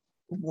Wittfogel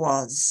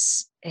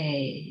was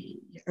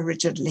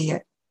originally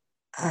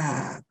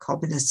a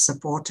communist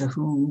supporter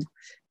who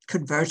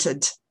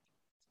converted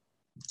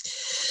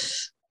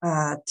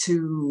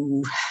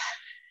to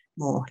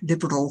more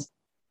liberal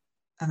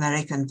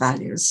American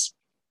values.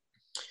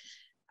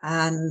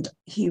 And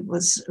he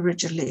was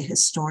originally a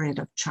historian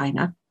of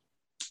China,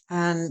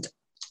 and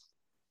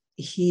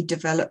he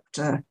developed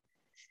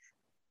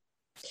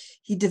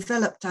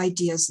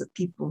ideas that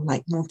people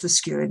like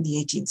Montesquieu in the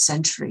 18th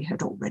century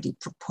had already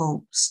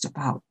proposed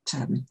about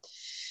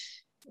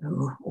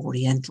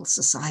Oriental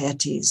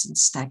societies and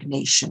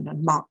stagnation,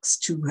 and Marx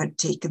too had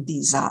taken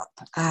these up.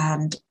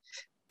 And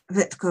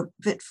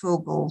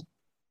Wittfogel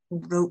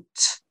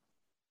wrote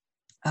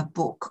a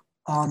book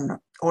on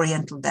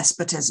Oriental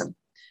despotism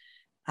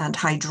and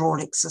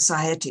hydraulic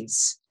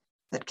societies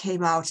that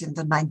came out in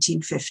the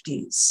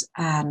 1950s,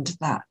 and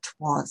that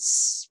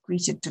was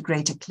greeted to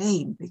great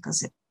acclaim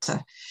because it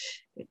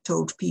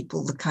told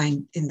people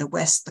in the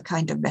West the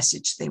kind of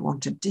message they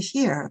wanted to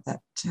hear,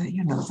 that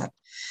that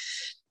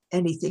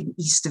anything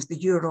east of the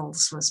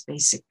Urals was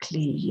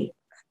basically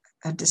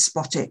a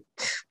despotic,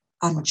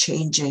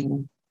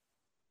 unchanging,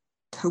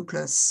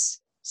 hopeless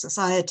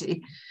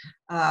society.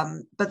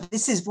 But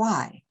this is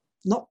why,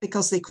 not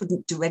because they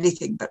couldn't do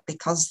anything, but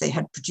because they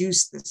had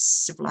produced this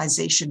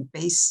civilization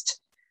based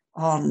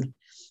on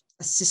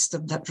a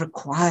system that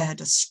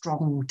required a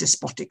strong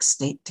despotic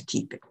state to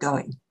keep it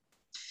going.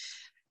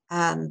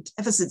 And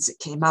ever since it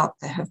came out,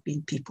 there have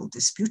been people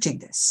disputing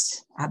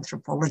this.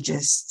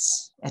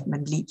 Anthropologists,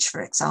 Edmund Leach, for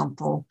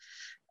example,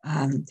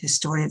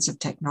 historians of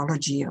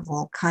technology of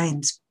all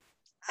kinds.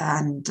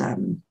 And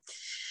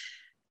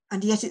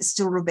yet it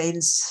still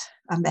remains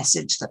a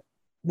message that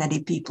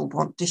many people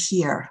want to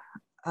hear.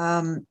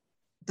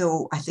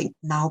 Though I think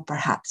now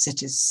perhaps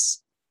it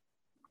is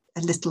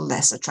a little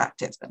less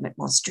attractive than it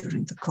was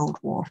during the Cold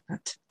War.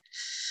 But,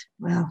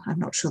 well, I'm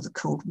not sure the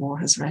Cold War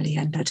has really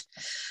ended.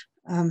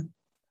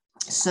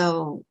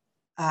 So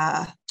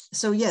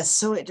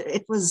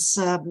it was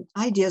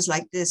ideas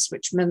like this,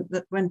 which meant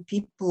that when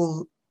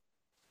people,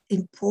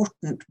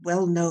 important,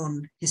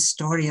 well-known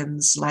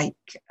historians like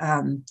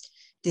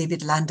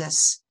David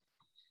Landis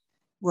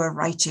were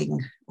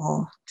writing,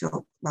 or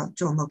Joe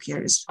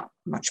Mokyr is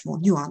much more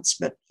nuanced,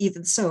 but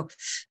even so,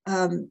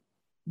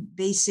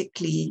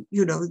 basically,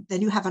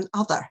 then you have an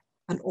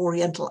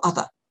Oriental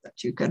other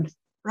that you can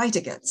write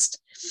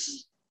against.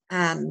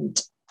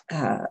 And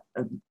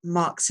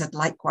Marx had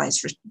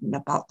likewise written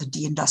about the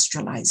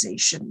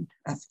deindustrialization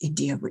of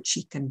India, which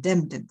he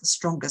condemned in the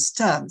strongest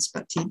terms,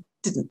 but he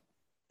didn't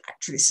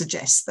actually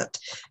suggest that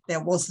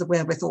there was the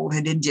wherewithal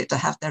in India to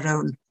have their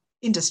own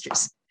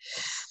industries.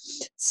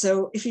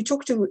 So if you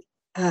talk to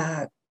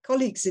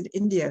colleagues in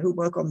India who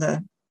work on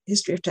the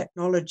history of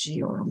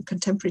technology or on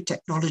contemporary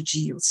technology,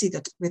 you'll see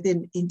that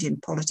within Indian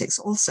politics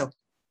also,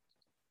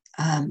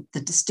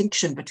 the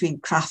distinction between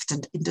craft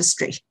and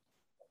industry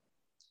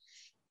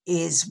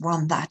is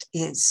one that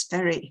is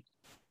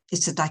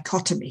it's a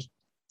dichotomy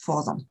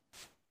for them.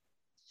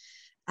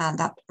 And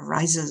that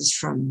arises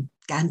from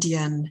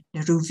Gandhian,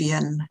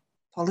 Nehruvian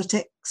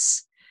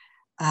politics,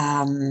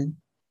 and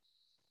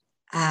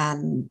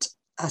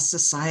a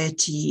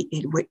society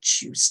in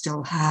which you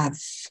still have,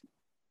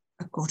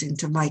 according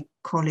to my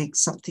colleagues,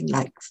 something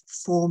like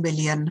 4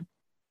 million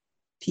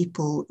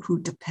people who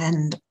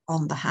depend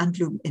on the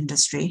handloom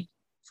industry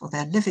for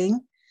their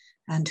living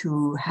and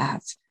who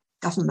have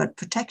government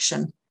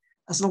protection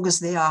as long as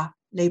they are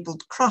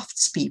labeled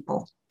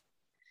craftspeople.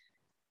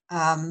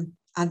 And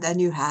then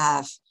you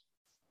have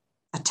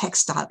a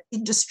textile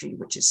industry,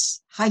 which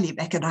is highly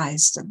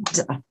mechanized and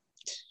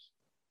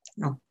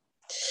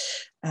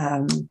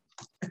a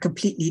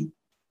completely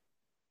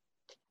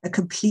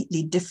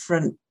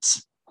different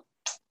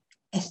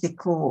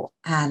ethical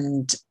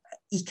and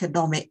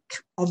economic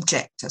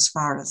object as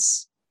far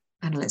as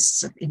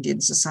analysts of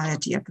Indian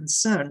society are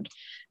concerned.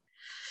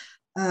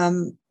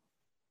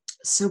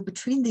 So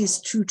between these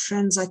two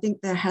trends, I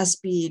think there has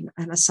been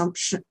an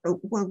assumption,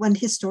 when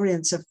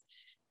historians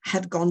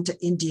had gone to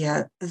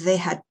India, they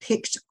had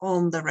picked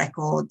on the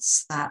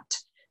records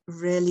that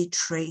really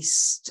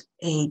traced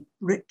a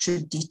rich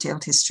and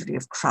detailed history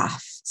of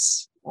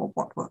crafts, or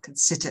what were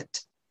considered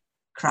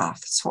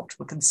crafts, what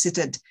were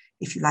considered,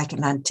 if you like,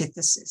 an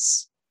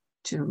antithesis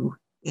to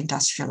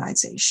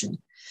industrialization.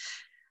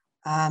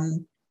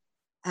 And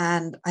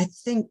I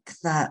think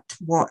that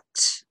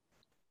what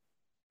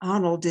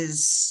Arnold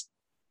is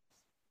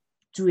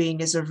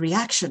doing is a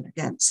reaction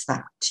against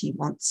that. He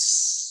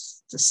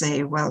wants to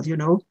say, well,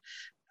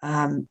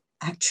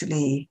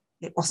 actually,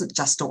 it wasn't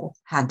just all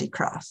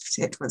handicraft.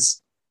 It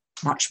was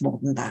much more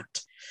than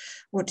that.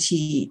 What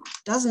he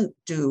doesn't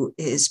do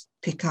is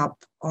pick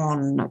up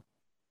on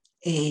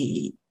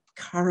a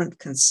current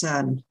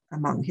concern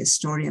among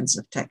historians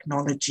of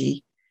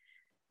technology,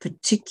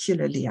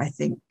 particularly, I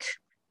think,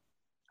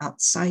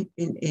 outside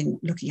in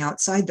looking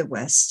outside the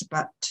West,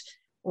 but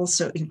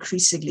also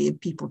increasingly in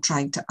people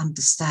trying to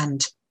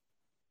understand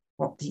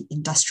what the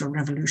Industrial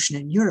Revolution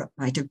in Europe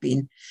might have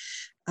been,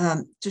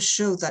 to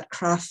show that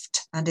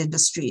craft and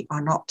industry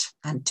are not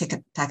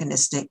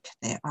antagonistic,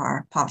 they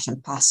are part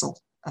and parcel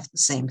of the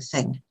same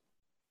thing.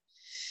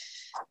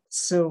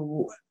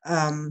 So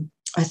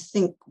I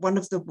think one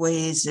of the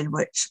ways in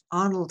which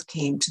Arnold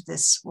came to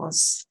this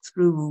was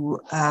through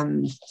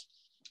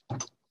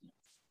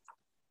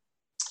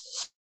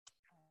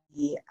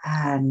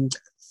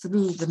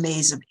through the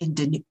maze of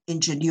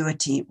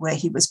ingenuity, where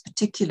he was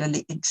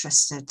particularly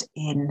interested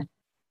in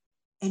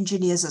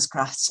engineers as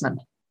craftsmen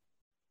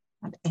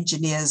and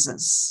engineers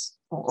as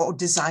or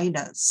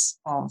designers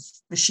of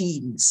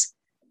machines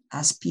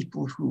as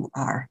people who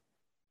are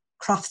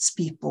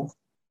craftspeople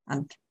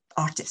and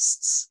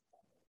artists.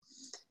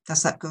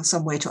 Does that go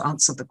some way to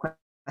answer the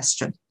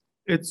question?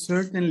 It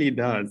certainly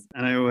does.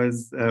 And I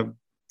was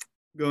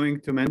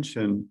going to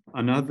mention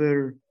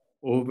another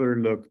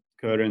overlooked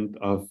current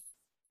of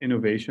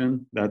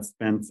innovation that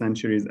spanned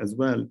centuries as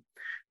well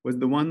was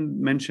the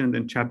one mentioned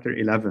in chapter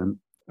 11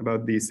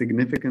 about the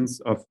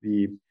significance of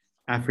the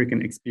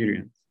African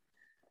experience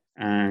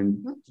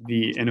and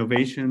the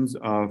innovations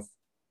of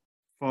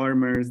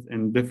farmers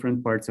in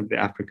different parts of the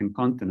African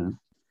continent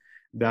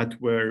that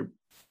were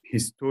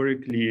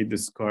historically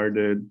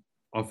discarded,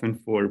 often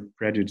for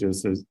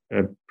prejudiced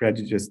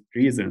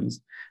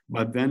reasons,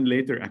 but then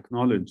later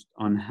acknowledged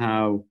on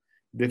how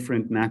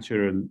different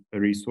natural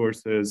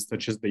resources,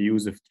 such as the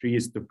use of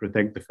trees to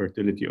protect the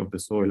fertility of the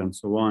soil and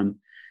so on,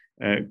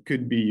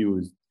 could be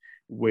used,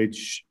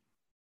 which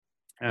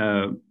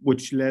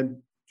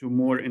led to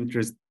more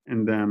interest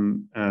in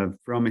them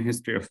from a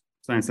history of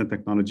science and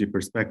technology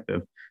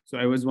perspective. So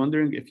I was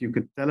wondering if you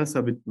could tell us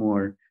a bit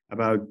more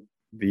about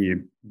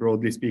the,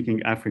 broadly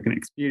speaking, African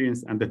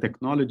experience and the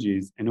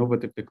technologies,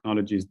 innovative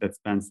technologies that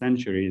span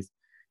centuries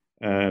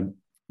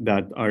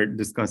that are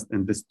discussed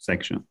in this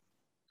section.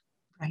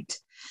 Right.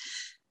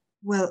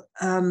 Well,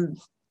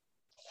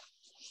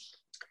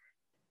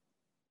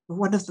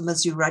 one of them,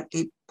 as you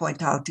rightly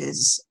point out,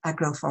 is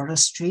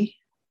agroforestry.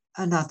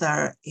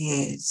 Another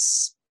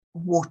is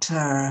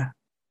water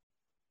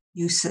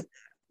use,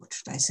 what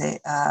should I say,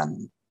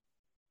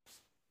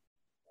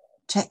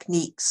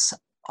 techniques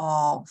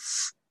of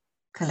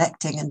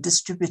collecting and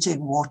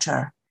distributing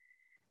water,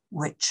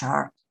 which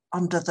are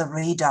under the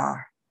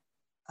radar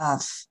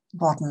of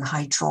modern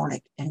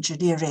hydraulic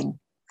engineering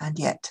and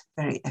yet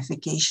very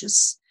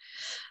efficacious.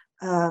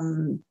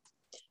 Those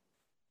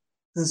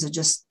are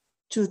just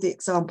two of the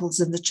examples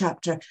in the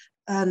chapter.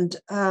 And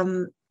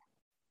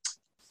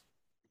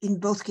in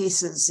both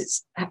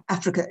cases,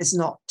 Africa is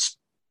not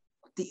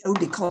the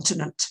only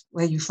continent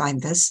where you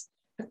find this.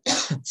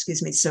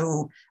 Excuse me.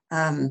 So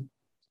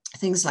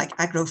things like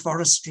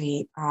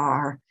agroforestry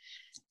are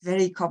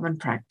very common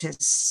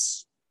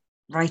practice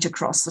right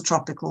across the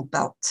tropical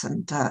belt.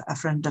 And a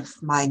friend of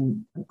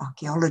mine, an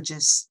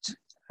archaeologist,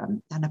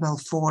 Annabelle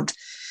Ford,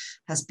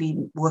 has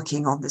been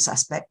working on this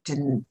aspect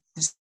in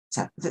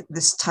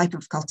this type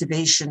of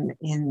cultivation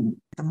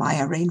in the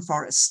Maya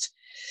rainforest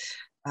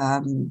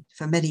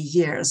for many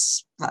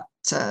years, but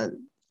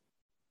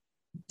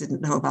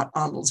didn't know about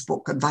Arnold's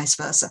book and vice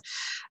versa.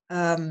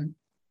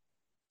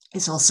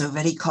 It's also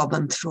very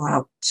common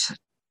throughout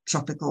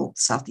tropical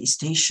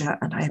Southeast Asia,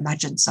 and I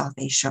imagine South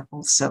Asia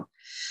also.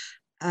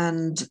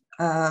 And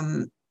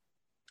I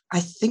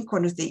think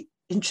one of the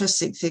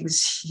interesting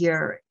things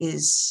here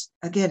is,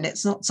 again,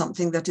 it's not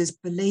something that is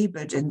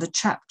belabored in the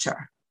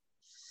chapter,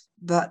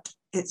 but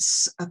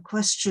it's a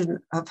question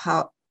of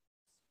how,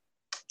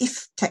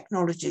 if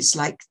technologies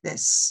like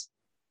this,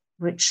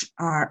 which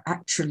are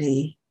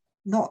actually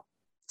not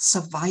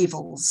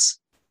survivals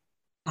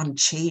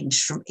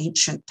unchanged from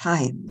ancient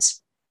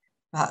times,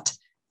 but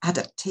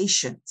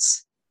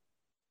adaptations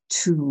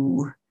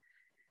to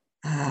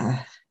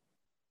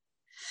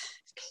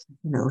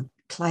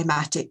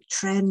climatic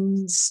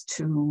trends,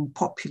 to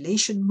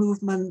population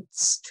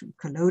movements, to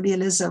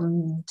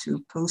colonialism,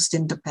 to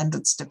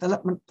post-independence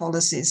development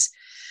policies.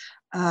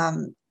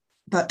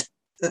 But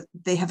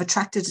they have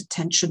attracted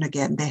attention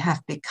again. They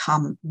have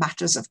become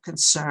matters of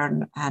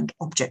concern and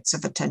objects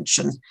of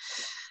attention.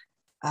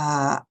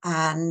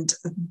 And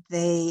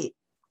they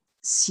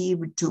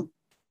seem to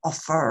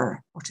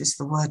offer, what is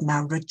the word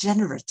now,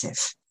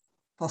 regenerative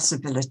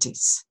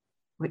possibilities,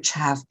 which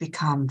have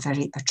become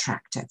very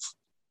attractive.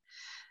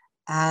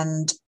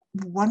 And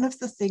one of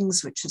the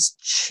things which has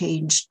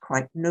changed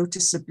quite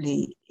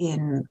noticeably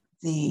in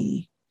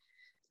the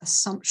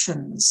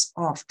assumptions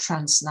of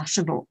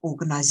transnational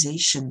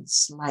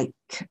organizations like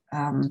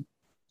FAO,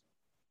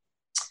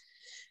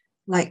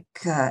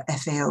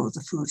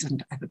 the Food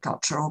and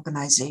Agriculture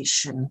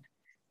Organization,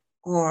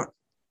 or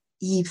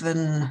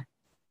even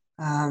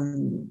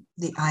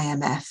the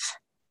IMF,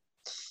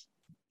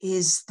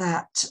 is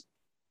that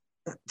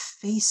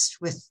faced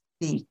with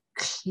the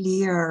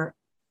clear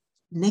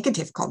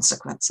negative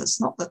consequences,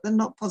 not that they're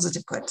not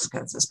positive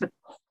consequences, but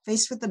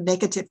faced with the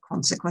negative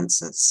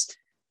consequences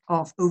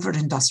of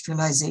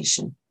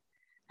over-industrialization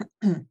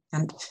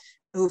and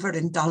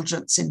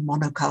overindulgence in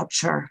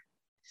monoculture,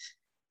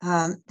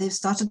 they've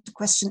started to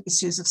question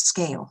issues of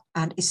scale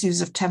and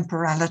issues of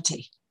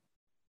temporality.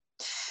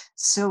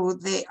 So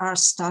they are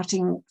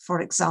starting, for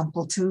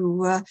example,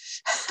 to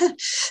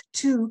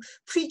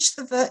preach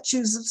the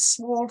virtues of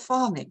small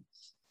farming.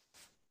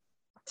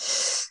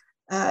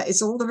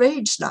 It's all the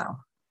rage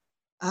now.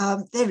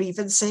 They're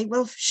even saying,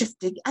 well,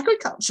 shifting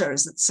agriculture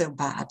isn't so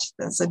bad.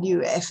 There's a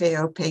new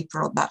FAO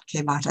paper on that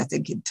came out, I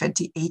think, in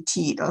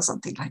 2018 or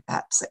something like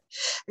that. So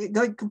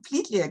going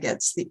completely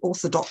against the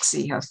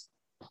orthodoxy of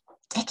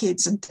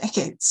decades and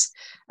decades,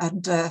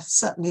 and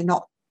certainly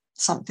not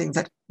something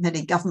that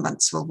many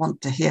governments will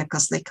want to hear,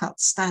 because they can't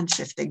stand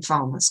shifting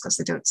farmers, because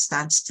they don't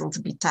stand still to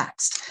be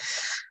taxed.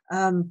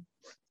 Anyway,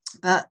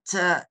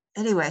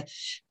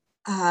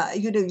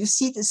 you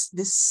see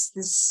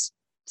this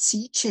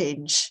sea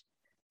change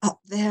up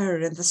there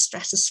in the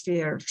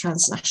stratosphere of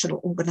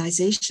transnational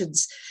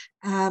organizations.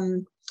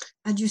 And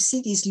you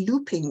see these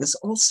loopings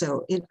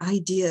also in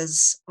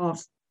ideas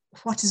of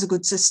what is a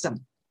good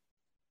system.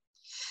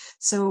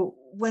 So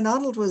when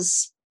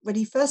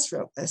he first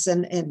wrote this,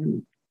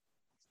 and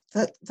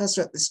first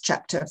wrote this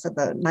chapter for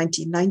the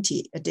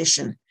 1990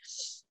 edition,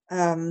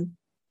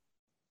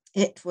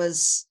 it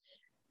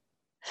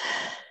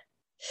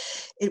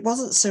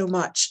wasn't so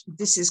much,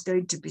 this is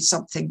going to be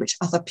something which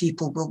other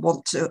people will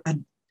want to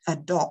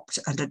adopt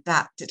and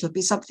adapt. It'll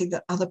be something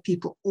that other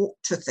people ought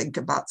to think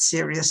about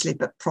seriously,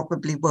 but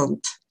probably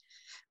won't.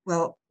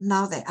 Well,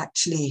 now they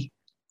actually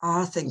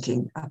are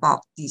thinking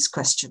about these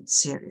questions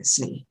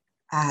seriously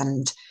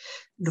and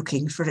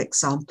looking, for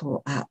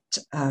example, at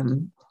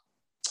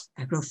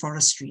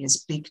agroforestry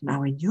is big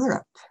now in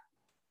Europe,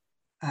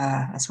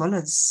 as well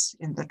as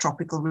in the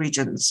tropical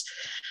regions.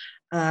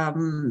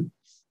 And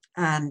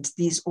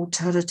these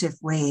alternative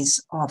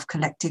ways of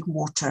collecting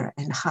water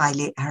in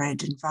highly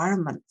arid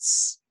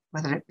environments,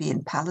 whether it be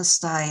in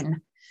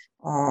Palestine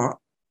or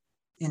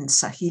in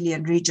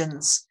Sahelian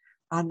regions,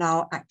 are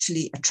now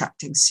actually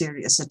attracting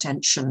serious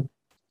attention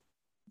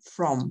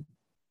from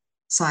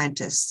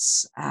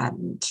scientists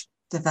and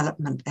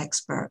development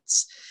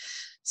experts.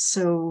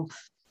 So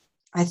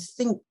I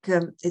think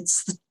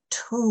it's the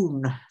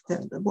tone,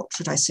 what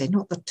should I say,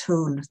 not the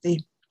tone, the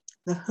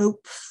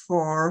hope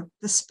for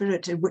the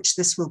spirit in which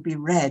this will be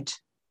read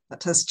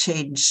that has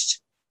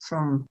changed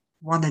from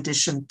one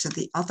edition to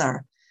the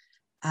other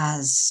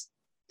as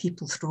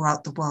people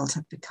throughout the world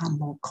have become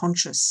more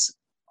conscious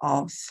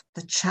of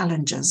the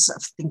challenges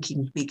of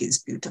thinking big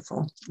is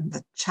beautiful and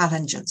the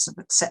challenges of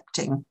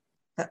accepting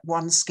that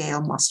one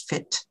scale must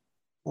fit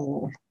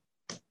all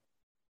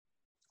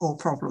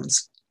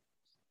problems.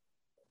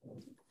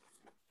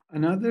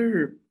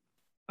 Another,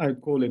 I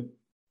call it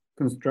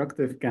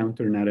constructive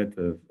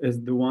counter-narrative,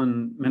 is the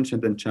one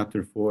mentioned in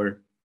chapter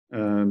 4,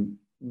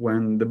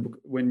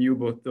 when you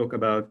both talk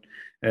about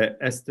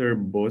Esther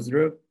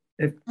Bozruk,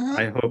 if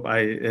I hope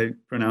I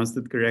pronounced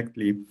it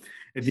correctly,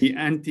 the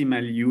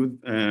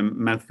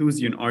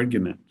anti-Malthusian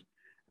argument,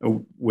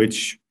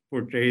 which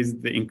portrays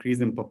the increase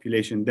in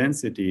population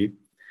density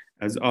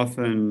as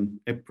often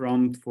a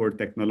prompt for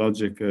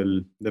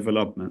technological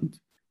development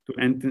to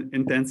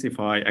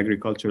intensify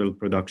agricultural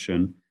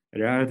production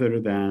rather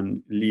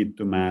than lead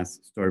to mass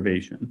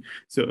starvation.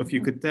 So if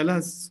you could tell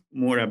us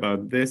more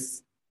about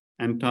this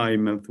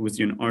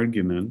anti-Malthusian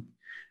argument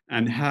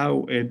and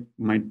how it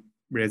might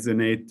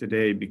resonate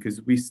today,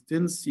 because we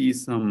still see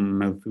some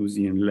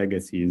Malthusian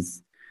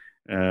legacies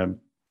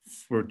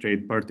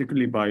portrayed,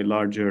 particularly by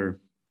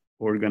larger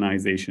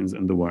organizations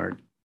in the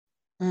world.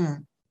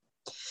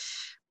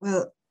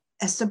 Well,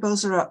 Esther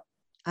Bozruk,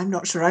 I'm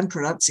not sure I'm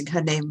pronouncing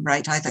her name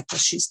right either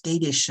because she's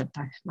Danish and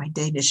my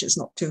Danish is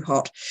not too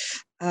hot.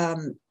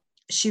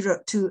 She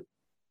wrote 2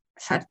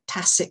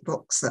 fantastic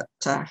books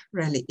that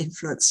really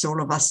influenced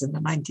all of us in the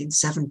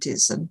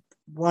 1970s. And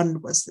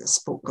one was this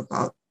book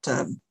about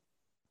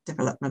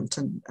development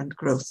and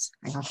growth.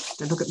 I have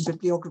to look at the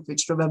bibliography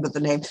to remember the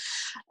name.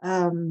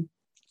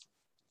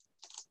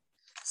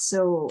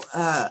 So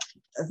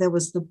there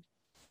was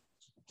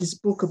this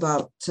book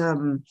about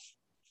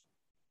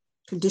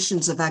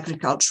conditions of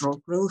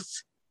agricultural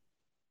growth,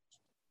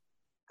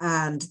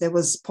 and there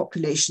was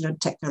population and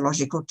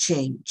technological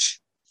change.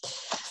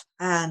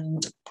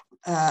 And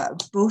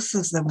both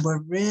of them were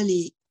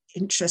really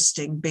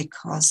interesting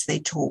because they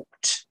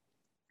talked,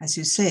 as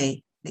you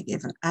say, they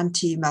gave an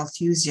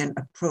anti-Malthusian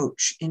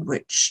approach in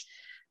which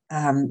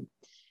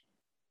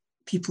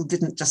people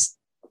didn't just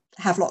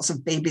have lots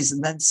of babies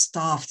and then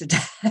starve to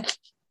death.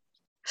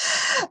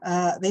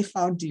 They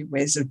found new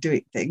ways of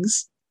doing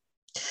things.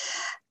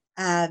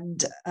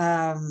 And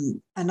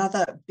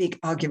another big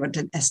argument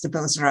in Esther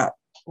Bozruk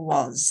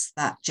was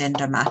that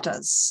gender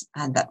matters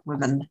and that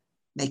women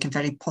make a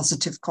very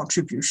positive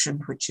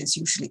contribution, which is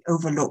usually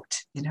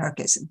overlooked, in her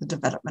case, in the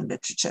development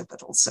literature,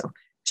 but also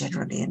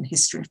generally in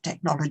history of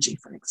technology,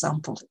 for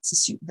example. It's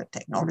assumed that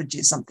technology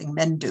is something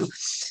men do.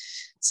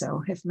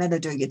 So if men are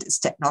doing it, it's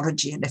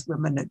technology, and if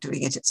women are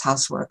doing it, it's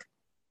housework.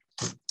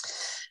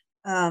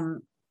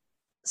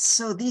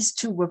 So these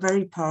 2 were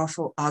very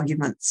powerful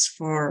arguments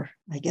for,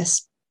 I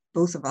guess,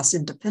 both of us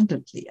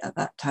independently at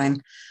that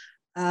time.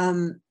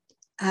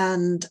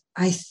 And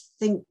I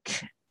think,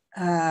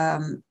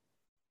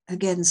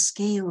 again,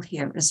 scale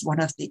here is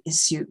one of the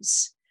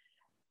issues.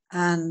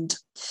 And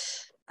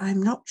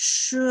I'm not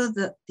sure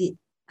that the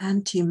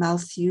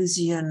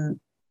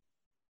anti-Malthusian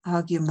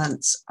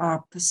arguments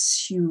are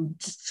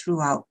pursued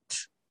throughout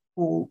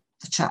all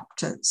the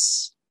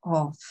chapters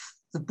of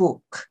the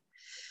book,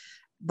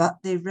 but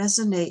they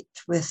resonate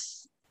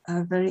with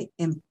a very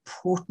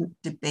important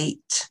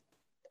debate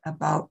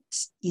about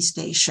East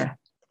Asia,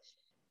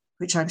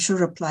 which I'm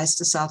sure applies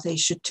to South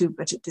Asia too,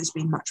 but it has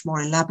been much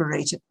more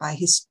elaborated by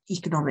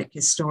economic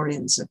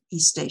historians of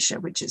East Asia,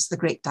 which is the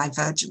Great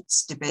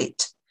Divergence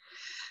debate,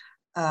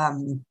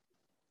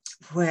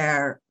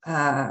 where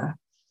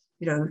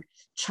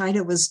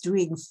China was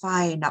doing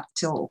fine up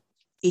till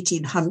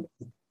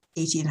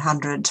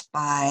 1800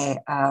 by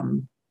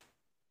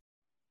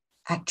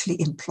actually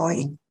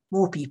employing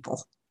more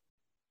people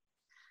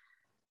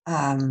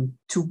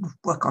to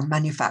work on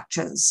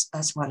manufactures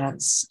as well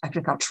as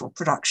agricultural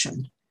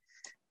production.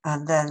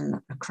 And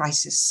then a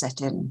crisis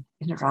set in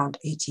around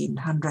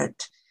 1800,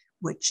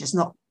 which is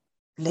not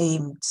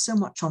blamed so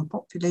much on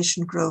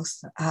population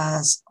growth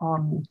as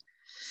on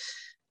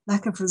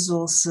lack of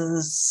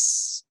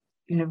resources,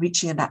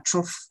 reaching a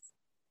natural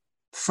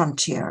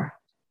frontier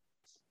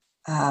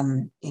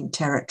in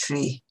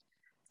territory,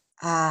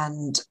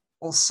 and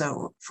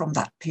also from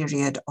that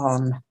period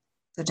on,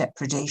 the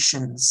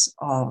depredations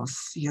of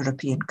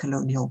European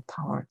colonial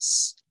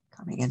powers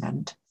coming in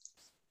and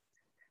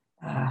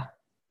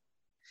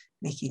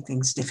making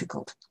things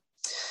difficult.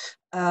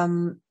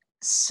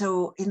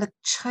 So in the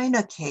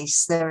China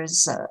case, there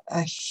is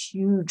a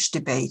huge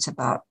debate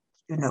about,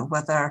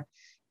 whether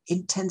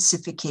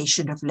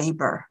intensification of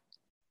labor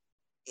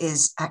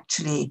is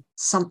actually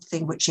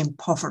something which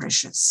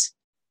impoverishes.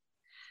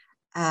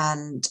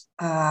 And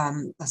a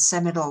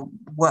seminal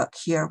work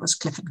here was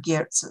Clifford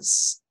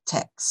Geertz's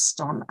text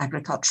on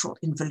agricultural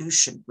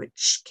involution,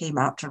 which came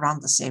out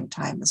around the same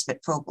time as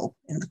Wittfogel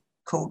in the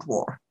Cold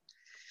War,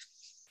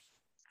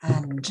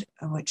 and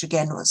which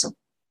again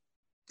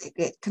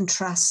it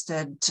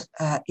contrasted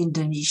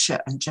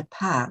Indonesia and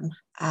Japan,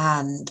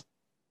 and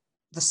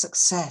the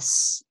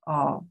success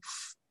of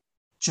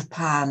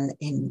Japan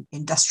in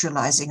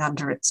industrializing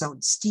under its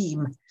own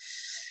steam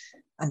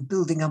and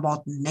building a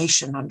modern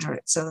nation under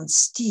its own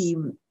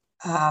steam,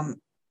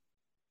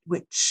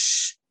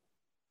 which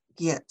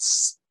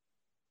gets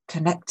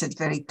connected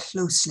very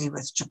closely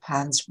with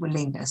Japan's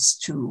willingness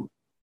to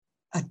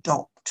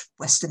adopt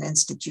Western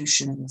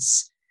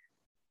institutions,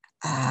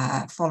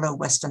 follow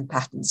Western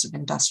patterns of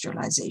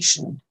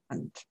industrialization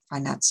and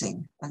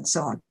financing and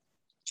so on.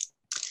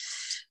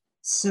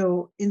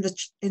 So in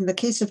the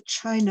case of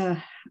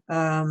China,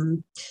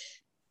 the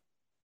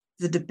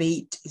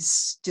debate is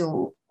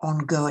still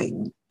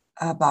ongoing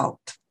about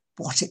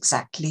what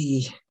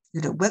exactly,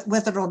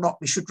 whether or not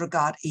we should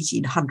regard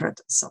 1800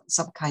 as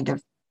some kind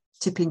of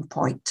tipping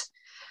point,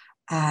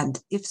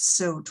 and if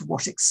so, to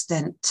what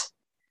extent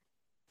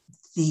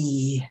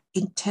the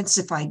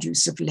intensified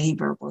use of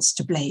labor was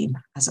to blame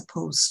as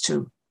opposed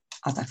to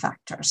other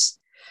factors.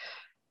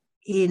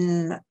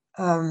 In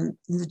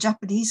the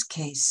Japanese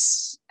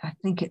case, I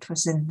think it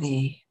was around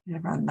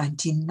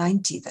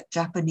 1990 that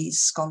Japanese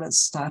scholars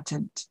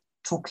started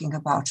talking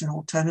about an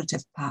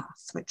alternative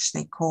path, which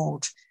they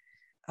called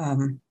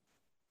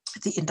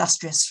the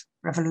industrious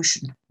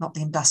revolution, not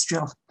the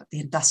industrial, but the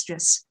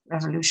industrious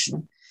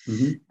revolution.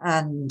 Mm-hmm.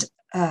 And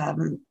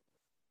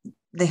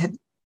they had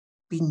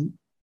been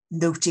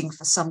noting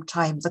for some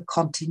time the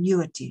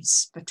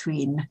continuities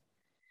between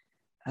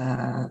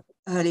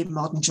early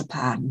modern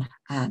Japan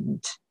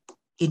and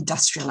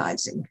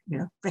industrializing,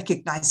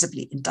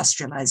 recognizably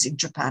industrializing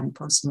Japan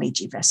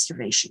post-Meiji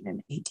Restoration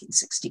in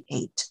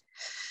 1868.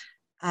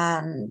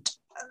 And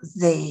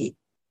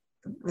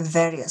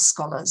various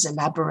scholars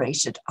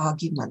elaborated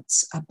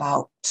arguments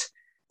about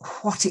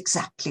what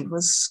exactly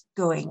was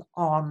going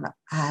on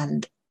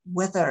and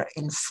whether,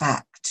 in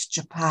fact,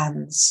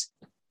 Japan's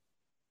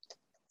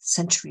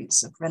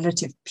centuries of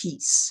relative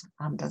peace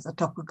under the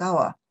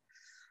Tokugawa,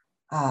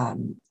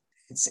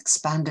 its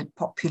expanded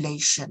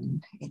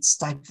population, its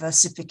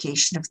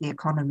diversification of the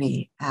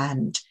economy,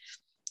 and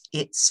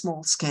its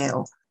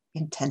small-scale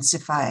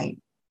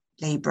intensifying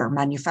labor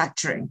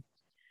manufacturing,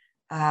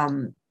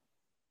 how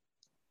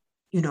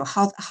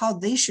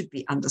they should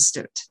be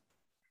understood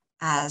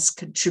as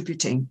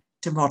contributing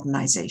to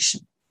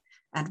modernization.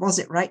 And was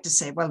it right to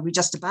say, well, we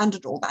just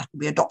abandoned all that and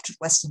we adopted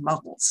Western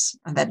models,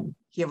 and then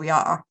here we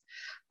are?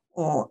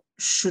 Or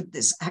should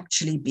this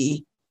actually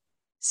be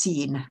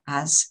seen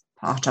as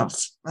part of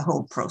the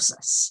whole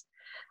process?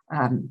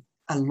 A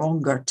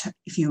longer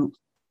if you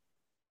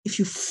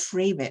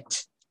frame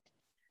it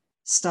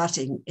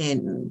starting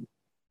in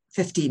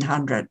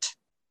 1500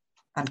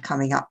 and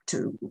coming up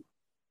to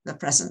the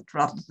present,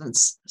 rather than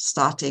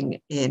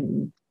starting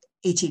in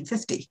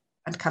 1850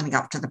 and coming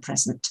up to the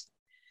present,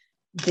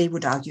 they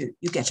would argue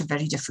you get a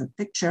very different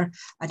picture,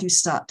 and you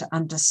start to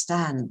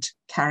understand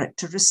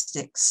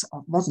characteristics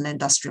of modern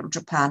industrial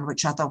Japan,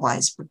 which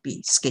otherwise would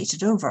be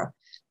skated over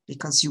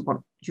because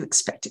you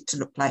expect it to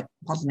look like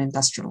modern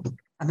industrial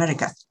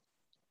America.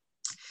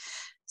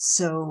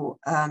 So,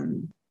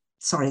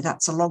 sorry,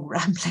 that's a long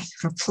rambling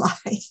reply.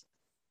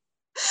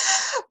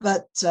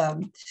 But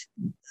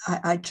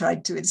I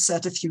tried to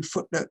insert a few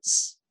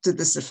footnotes to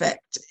this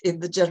effect in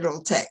the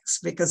general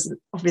text, because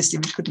obviously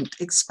we couldn't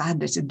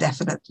expand it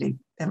indefinitely.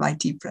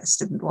 MIT Press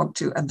didn't want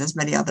to, and there's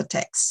many other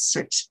texts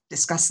which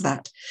discuss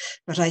that.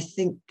 But I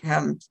think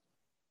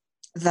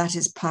that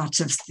is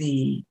part of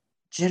the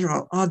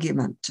general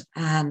argument.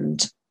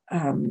 And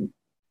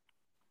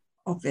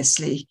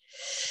obviously,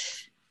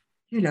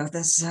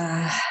 there's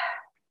a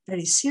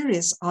very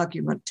serious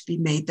argument to be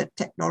made that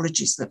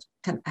technologies that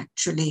can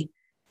actually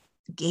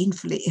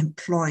gainfully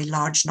employ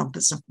large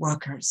numbers of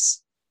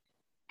workers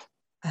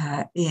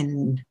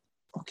in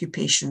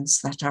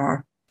occupations that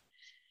are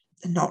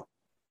not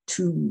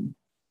too,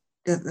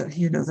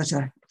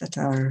 that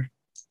are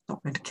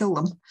not going to kill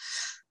them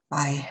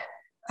by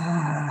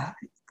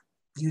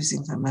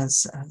using them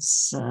as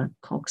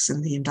cogs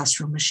in the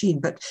industrial machine.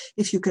 But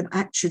if you can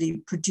actually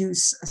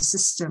produce a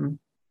system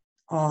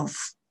of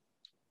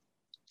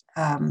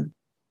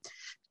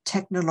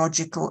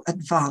technological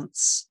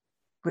advance,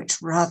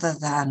 which rather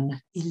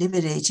than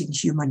eliminating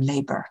human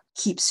labor,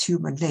 keeps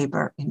human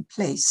labor in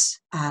place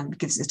and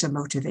gives it a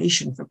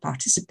motivation for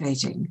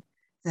participating,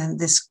 then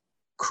this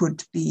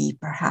could be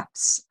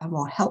perhaps a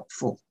more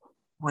helpful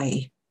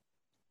way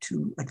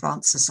to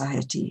advance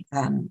society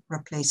than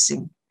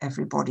replacing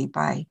everybody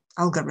by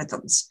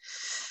algorithms.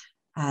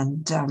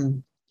 And,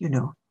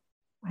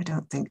 I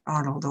don't think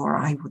Arnold or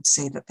I would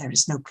say that there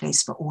is no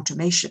place for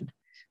automation,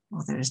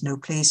 or there is no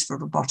place for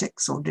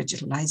robotics or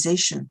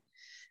digitalization.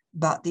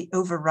 But the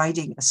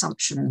overriding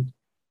assumption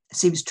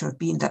seems to have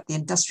been that the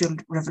Industrial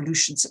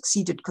Revolution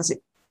succeeded because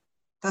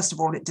first of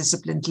all, it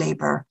disciplined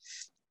labor,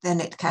 then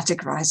it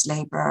categorized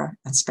labor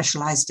and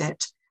specialized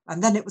it,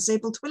 and then it was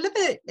able to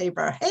eliminate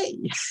labor.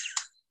 Hey!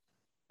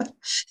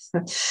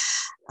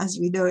 As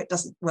we know, it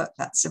doesn't work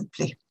that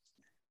simply.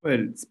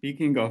 Well,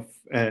 speaking of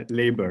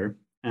labor,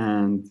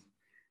 and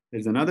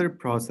there's another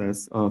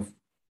process of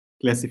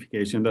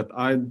classification that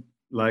I'd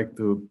like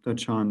to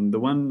touch on, the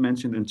one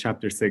mentioned in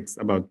chapter 6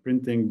 about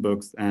printing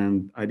books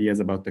and ideas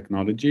about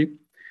technology.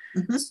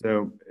 Mm-hmm.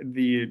 So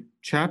the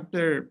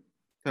chapter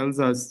tells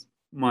us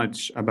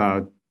much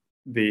about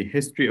the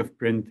history of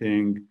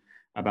printing,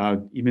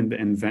 about even the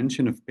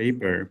invention of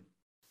paper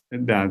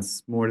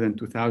that's more than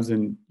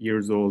 2,000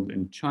 years old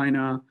in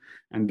China.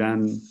 And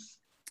then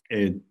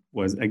it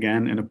was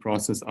again in a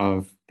process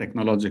of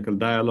technological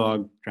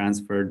dialogue,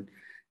 transferred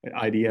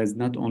ideas,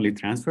 not only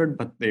transferred,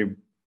 but they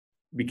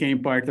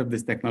became part of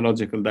this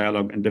technological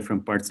dialogue in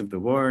different parts of the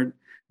world.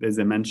 There's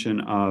a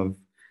mention of,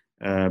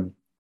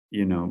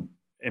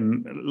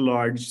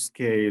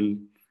 large-scale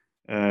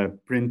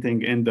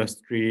printing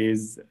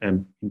industries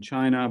in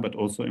China, but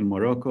also in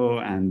Morocco,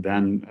 and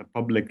then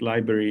public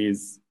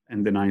libraries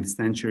in the 9th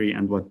century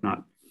and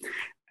whatnot.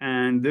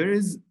 And there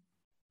is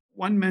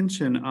one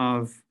mention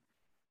of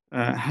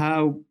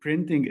how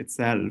printing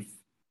itself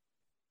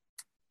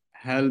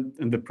helped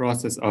in the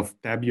process of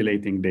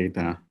tabulating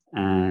data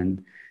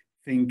and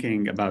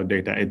thinking about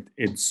data.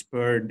 It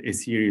spurred a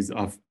series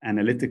of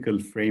analytical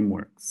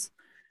frameworks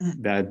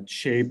that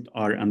shaped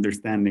our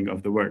understanding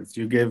of the world.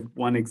 You give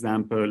one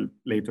example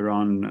later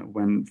on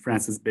when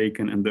Francis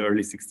Bacon in the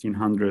early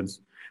 1600s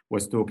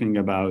was talking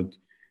about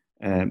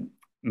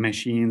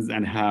machines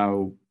and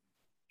how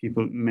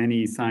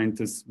many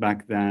scientists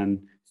back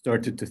then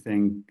started to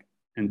think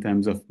in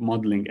terms of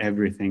modeling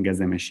everything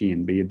as a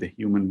machine, be it the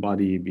human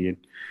body, be it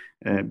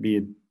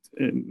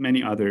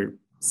many other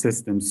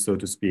systems, so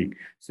to speak.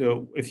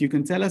 So if you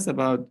can tell us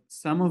about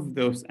some of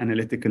those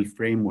analytical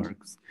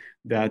frameworks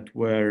that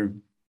were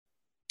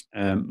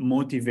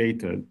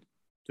motivated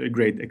to a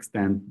great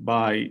extent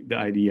by the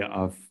idea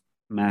of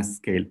mass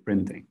scale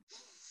printing.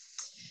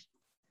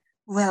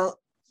 Well,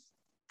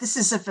 this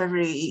is a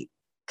very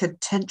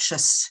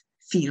contentious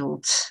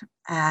field,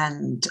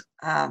 and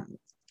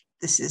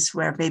this is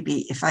where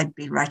maybe if I'd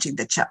been writing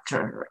the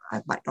chapter,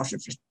 I might not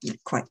have written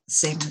it quite the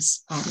same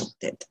as Arnold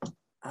did.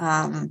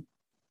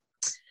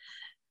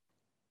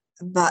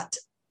 But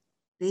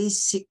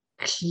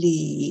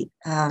basically,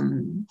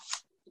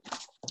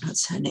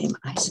 what's her name?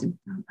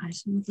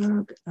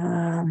 Eisenberg.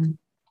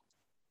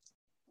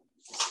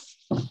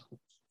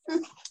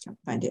 Can't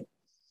find it.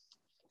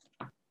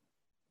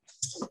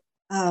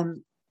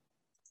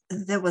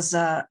 There was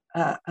a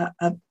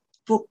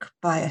book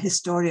by a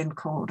historian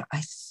called,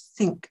 I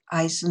think,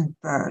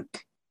 Eisenberg,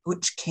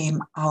 which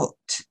came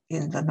out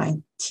in the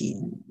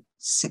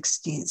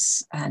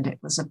 1960s, and it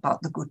was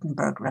about the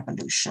Gutenberg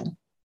Revolution.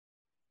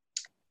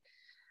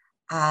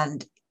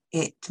 And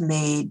it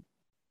made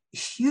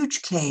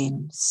huge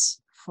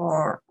claims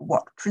for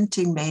what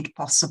printing made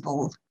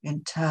possible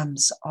in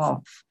terms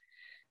of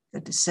the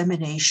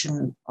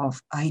dissemination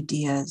of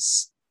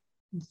ideas,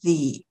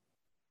 the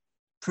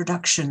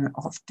production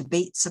of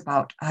debates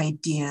about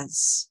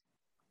ideas,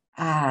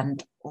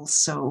 and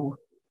also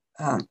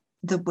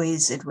the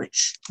ways in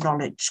which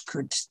knowledge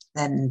could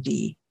then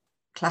be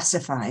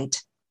classified.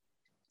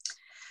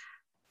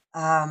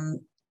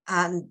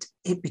 And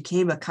it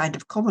became a kind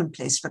of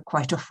commonplace for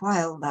quite a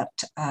while that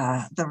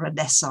the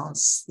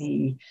Renaissance,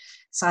 the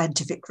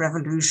scientific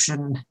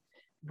revolution,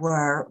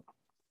 were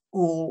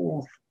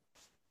all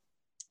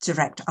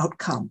direct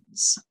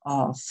outcomes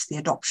of the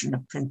adoption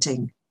of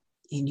printing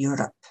in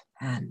Europe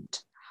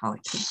and how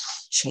it had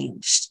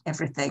changed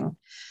everything.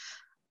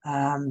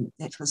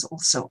 It was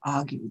also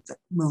argued that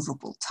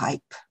movable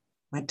type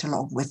went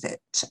along with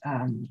it.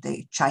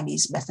 The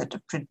Chinese method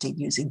of printing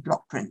using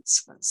block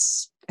prints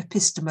was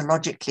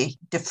epistemologically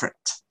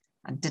different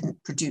and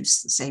didn't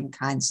produce the same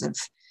kinds of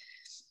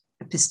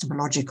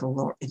epistemological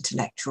or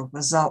intellectual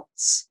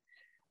results.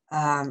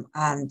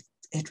 And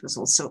it was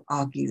also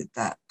argued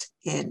that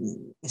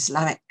in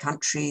Islamic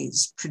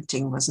countries,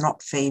 printing was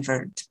not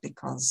favored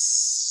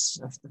because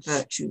of the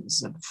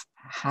virtues of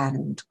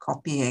hand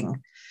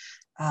copying.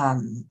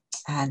 And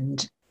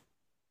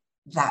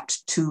that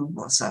too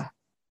was a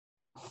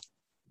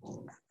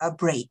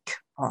break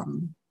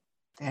on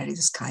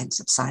various kinds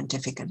of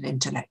scientific and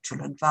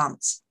intellectual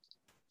advance.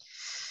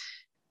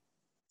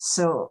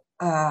 So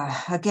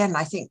again,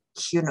 I think,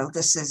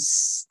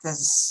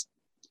 there's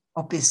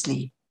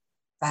obviously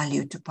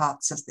value to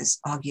parts of this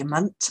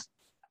argument.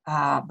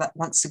 But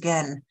once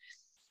again,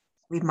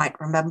 we might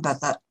remember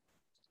that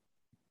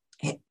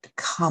it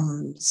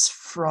comes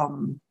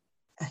from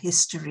a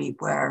history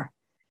where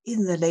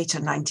in the later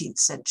 19th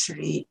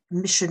century,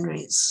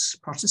 missionaries,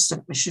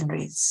 Protestant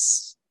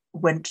missionaries,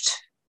 went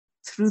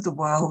through the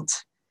world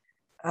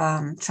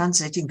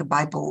translating the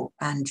Bible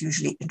and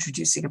usually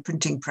introducing a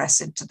printing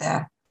press into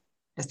their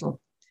little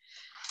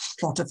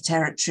plot of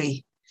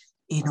territory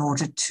in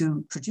order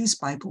to produce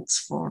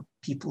Bibles for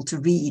people to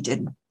read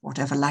in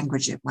whatever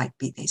language it might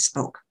be they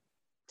spoke.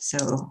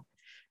 So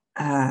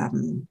I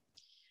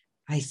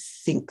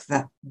think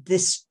that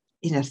this,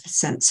 in a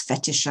sense,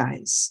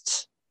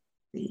 fetishized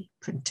the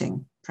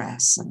printing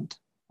press and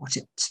what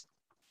it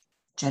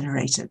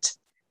generated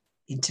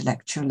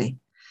intellectually.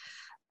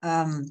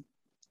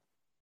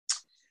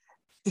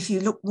 If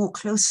you look more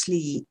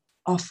closely,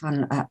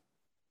 often at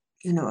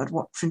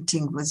what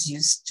printing was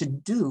used to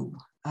do,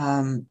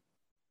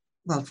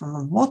 well, from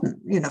a modern,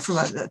 from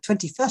a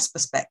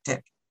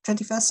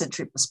 21st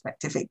century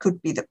perspective, it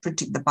could be that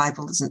printing the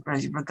Bible isn't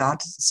really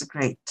regarded as a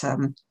great,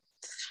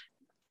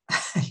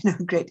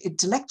 great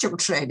intellectual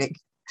training.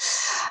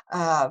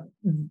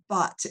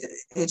 But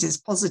it is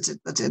posited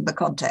that in the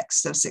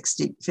context of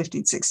 15th,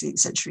 16th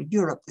century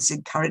Europe, this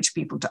encouraged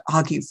people to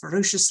argue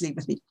ferociously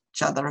with each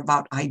other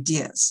about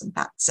ideas, and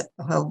that set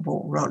the whole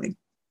ball rolling.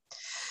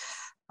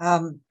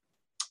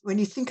 When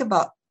you think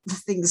about the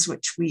things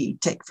which we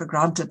take for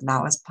granted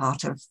now as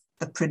part of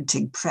the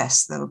printing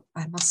press, though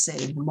I must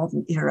say in the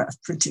modern era of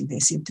printing, they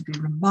seem to be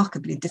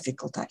remarkably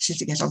difficult actually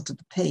to get onto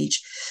the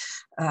page.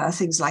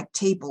 Things like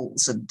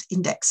tables and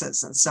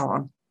indexes and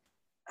so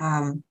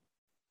on.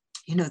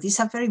 These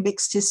have very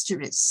mixed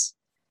histories,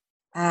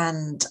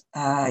 and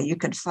you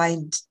can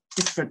find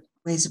different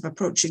ways of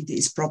approaching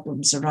these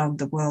problems around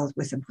the world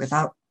with and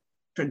without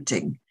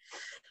printing.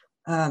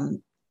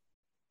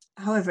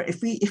 However,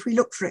 if we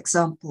look, for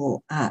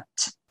example, at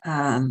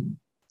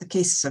the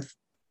case of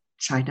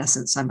China,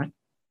 since I'm a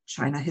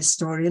China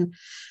historian,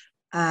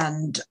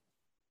 and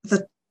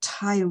the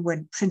time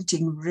when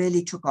printing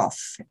really took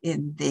off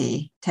in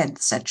the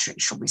 10th century,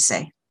 shall we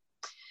say.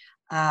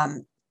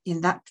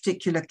 In that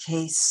particular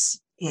case,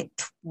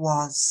 it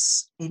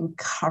was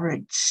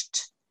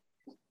encouraged.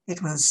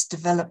 It was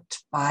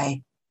developed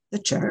by the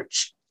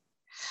church,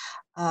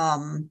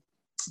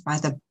 by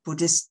the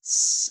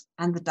Buddhists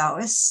and the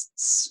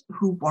Taoists,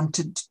 who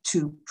wanted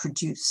to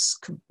produce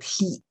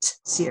complete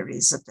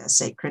series of their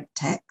sacred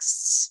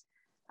texts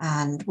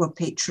and were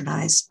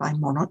patronized by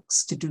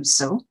monarchs to do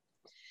so.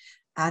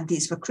 And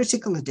these were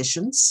critical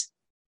editions.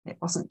 It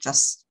wasn't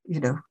just,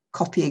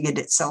 copying in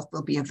itself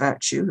will be a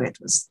virtue. It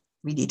was,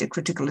 we need a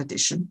critical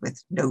edition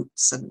with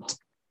notes and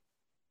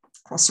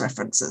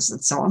cross-references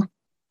and so on.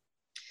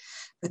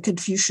 The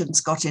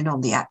Confucians got in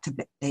on the act a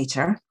bit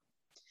later.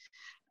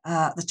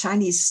 The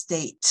Chinese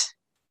state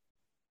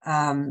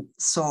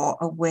saw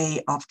a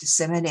way of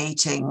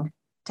disseminating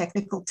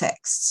technical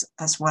texts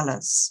as well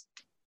as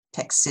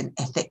texts in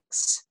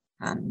ethics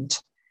and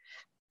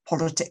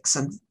politics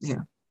and,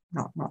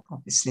 not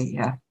obviously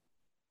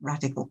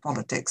radical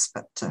politics,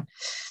 but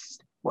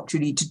what you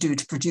need to do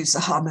to produce a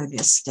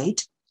harmonious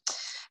state.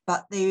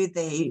 But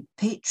they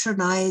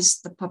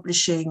patronized the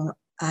publishing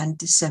and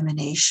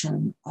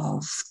dissemination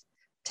of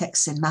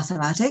texts in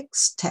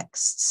mathematics,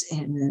 texts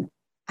in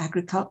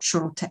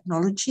agricultural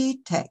technology,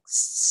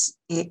 texts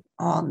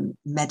on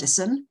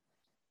medicine,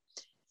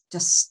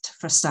 just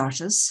for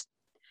starters,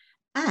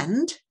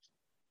 and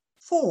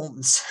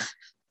forms.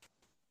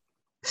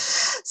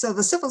 So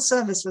the civil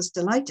service was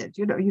delighted.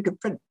 You could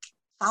print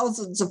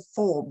thousands of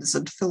forms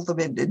and fill them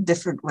in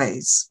different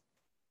ways.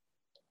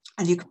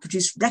 And you could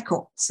produce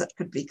records that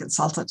could be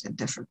consulted in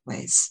different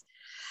ways.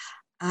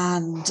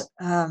 And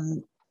at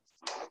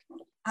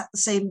the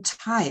same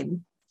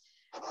time,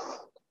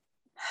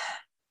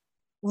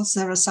 was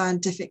there a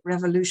scientific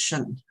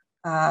revolution?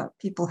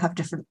 People have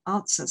different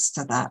answers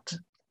to that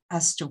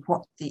as to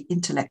what the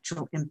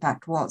intellectual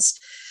impact was.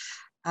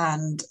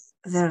 And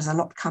there's a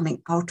lot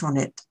coming out on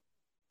it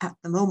at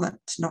the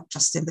moment, not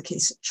just in the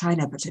case of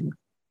China, but in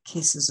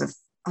cases of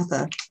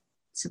other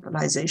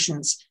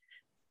civilizations.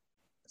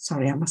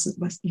 Sorry, I mustn't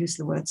use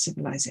the word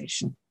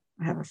civilization.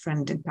 I have a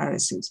friend in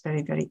Paris who's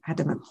very, very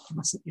adamant I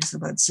mustn't use the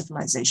word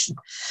civilization.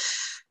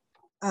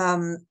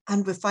 And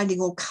we're finding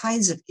all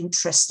kinds of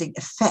interesting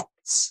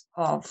effects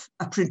of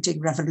a printing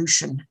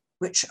revolution,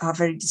 which are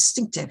very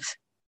distinctive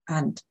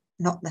and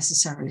not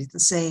necessarily the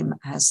same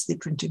as the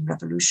printing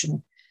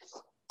revolution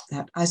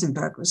that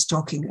Heisenberg was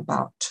talking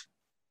about.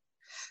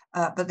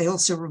 But they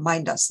also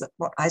remind us that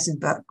what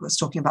Heisenberg was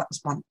talking about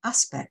was one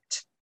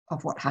aspect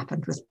of what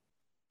happened with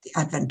the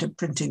advent of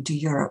printing to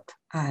Europe,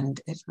 and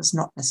it was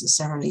not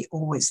necessarily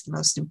always the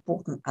most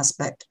important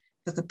aspect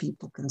for the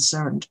people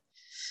concerned.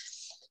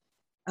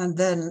 And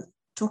then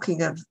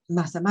talking of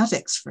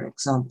mathematics, for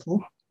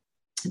example,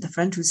 the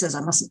friend who says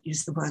I mustn't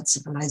use the word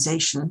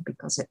civilization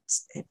because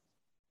it's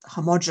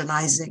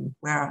homogenizing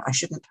where I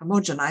shouldn't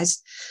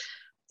homogenize,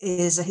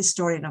 is a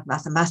historian of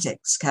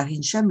mathematics,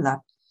 Karine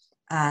Schemmler.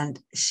 And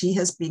she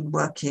has been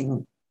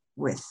working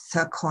with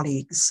her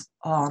colleagues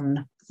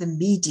on the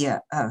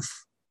media of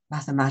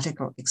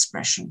mathematical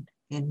expression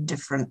in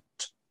different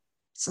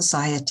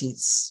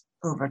societies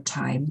over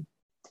time.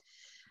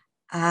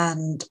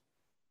 And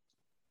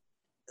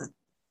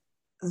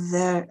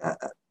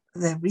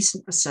the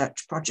recent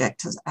research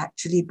project has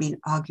actually been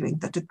arguing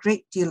that a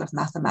great deal of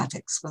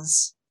mathematics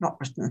was not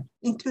written,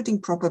 including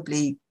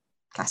probably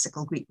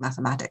classical Greek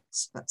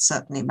mathematics, but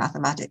certainly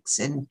mathematics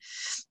in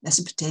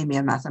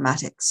Mesopotamia,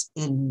 mathematics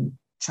in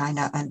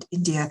China and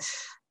India.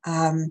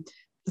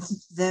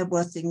 There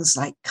were things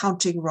like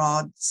counting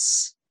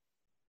rods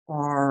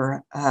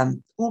or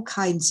all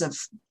kinds of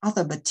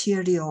other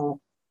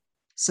material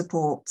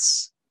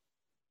supports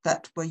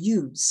that were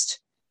used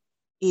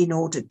in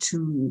order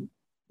to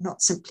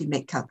not simply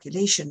make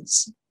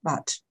calculations,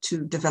 but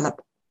to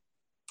develop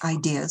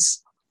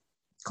ideas,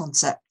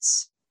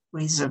 concepts,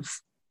 ways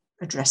of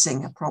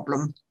addressing a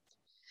problem,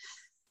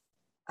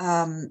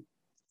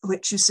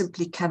 which you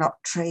simply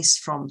cannot trace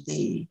from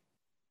the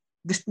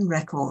written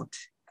record,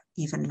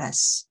 even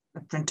less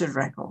the printed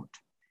record.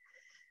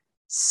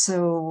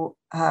 So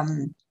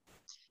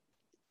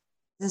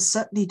there's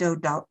certainly no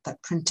doubt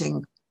that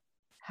printing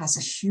has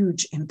a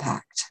huge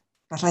impact,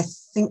 but I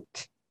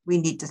think we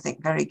need to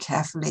think very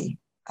carefully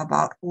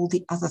about all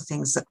the other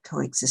things that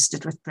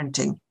coexisted with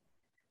printing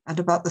and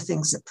about the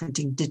things that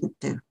printing didn't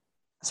do,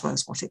 as well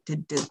as what it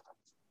did do.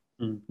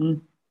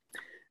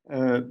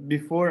 Mm-hmm.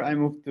 Before I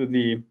move to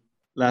the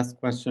last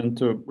question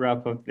to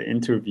wrap up the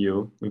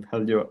interview, we've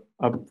held you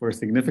up for a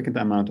significant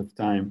amount of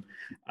time.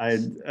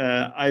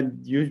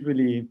 I'd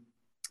usually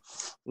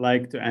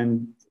like to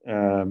end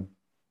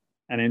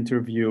an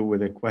interview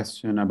with a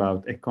question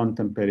about a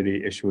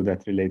contemporary issue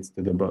that relates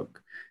to the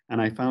book.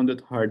 And I found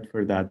it hard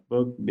for that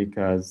book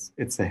because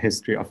it's a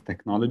history of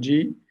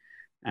technology,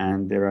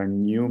 and there are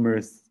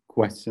numerous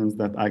questions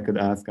that I could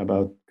ask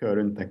about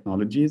current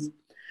technologies.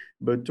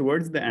 But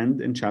towards the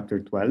end, in chapter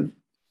 12,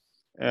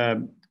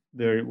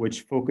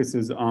 which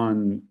focuses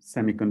on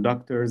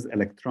semiconductors,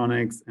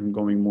 electronics, and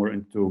going more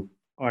into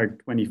our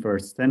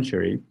 21st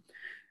century,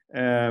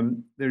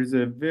 there's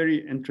a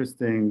very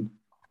interesting,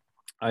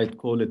 I'd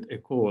call it a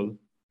call,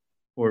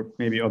 or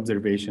maybe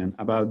observation,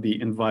 about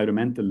the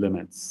environmental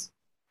limits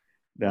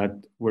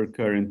that we're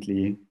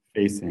currently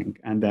facing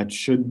and that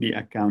should be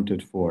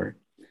accounted for.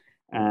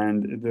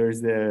 And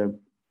there's a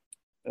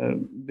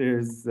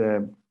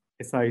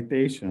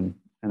citation,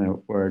 in a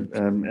word,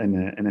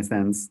 in a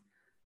sense,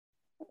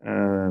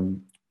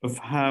 of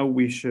how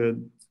we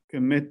should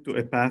commit to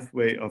a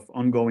pathway of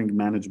ongoing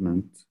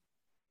management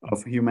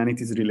of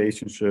humanity's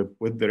relationship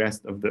with the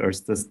rest of the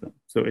Earth system.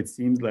 So it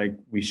seems like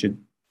we should,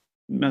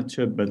 not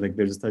should, but like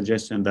there's a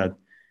suggestion that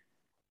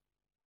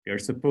we are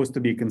supposed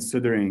to be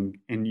considering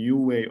a new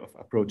way of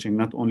approaching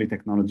not only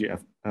technology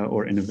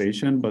or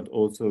innovation, but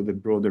also the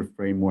broader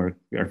framework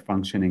we are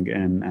functioning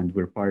in and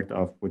we're part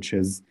of, which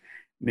is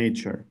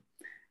nature.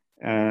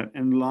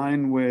 In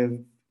line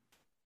with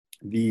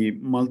the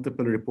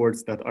multiple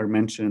reports that are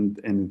mentioned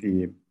in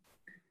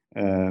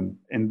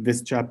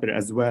this chapter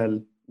as well,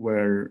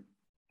 where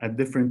at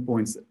different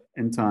points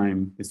in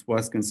time this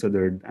was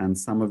considered, and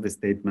some of the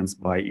statements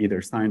by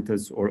either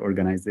scientists or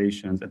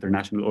organizations,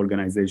 international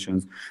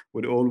organizations,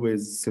 would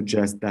always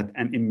suggest that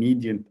an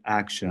immediate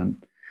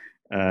action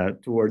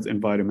towards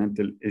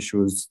environmental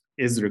issues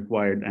is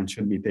required and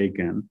should be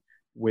taken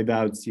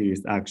without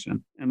serious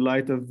action. In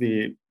light of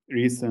the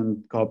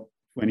recent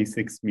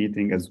COP26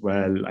 meeting as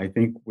well, I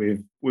think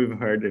we've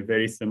heard a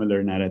very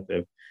similar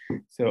narrative.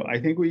 So I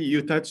think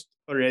you touched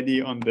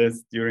already on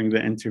this during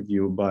the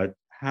interview, but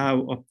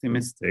how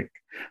optimistic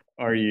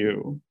are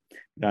you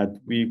that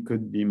we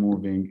could be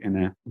moving in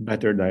a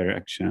better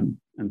direction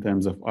in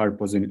terms of our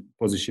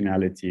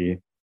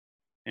positionality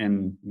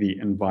in the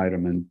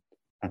environment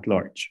at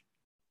large?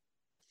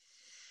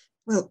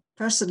 Well,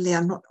 personally,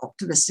 I'm not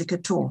optimistic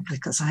at all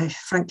because I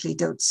frankly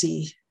don't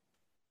see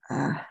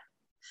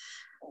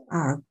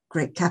our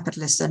great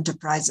capitalist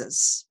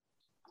enterprises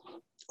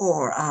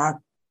or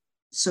our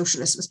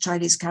socialist with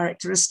Chinese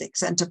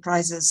characteristics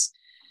enterprises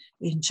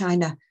in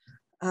China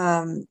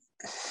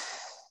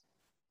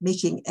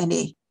making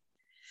any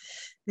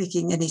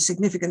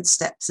significant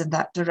steps in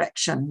that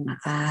direction.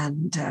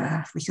 And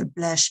we could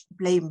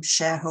blame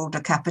shareholder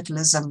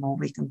capitalism or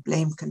we can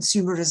blame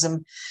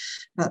consumerism,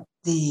 but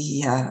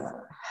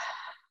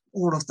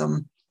all of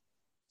them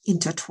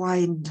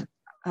intertwined,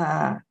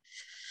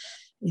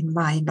 in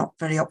my not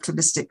very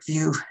optimistic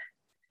view,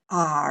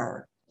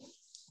 are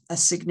a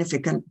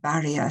significant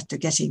barrier to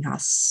getting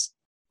us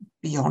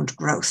beyond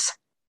growth.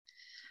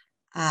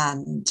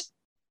 And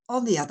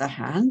on the other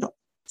hand,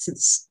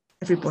 since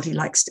everybody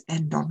likes to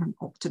end on an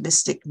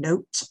optimistic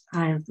note,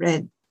 I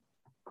read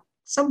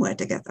somewhere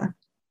today,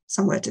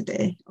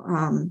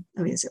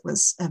 it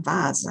was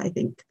VAS, I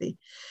think, the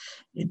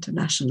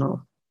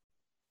International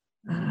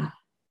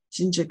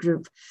Ginger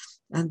Group,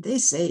 and they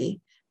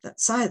say that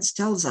science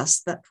tells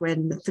us that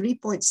when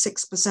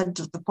 3.6%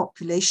 of the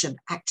population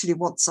actually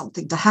wants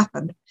something to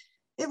happen,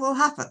 it will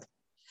happen.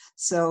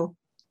 So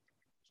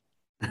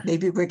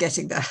maybe we're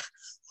getting there.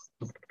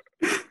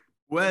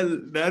 Well,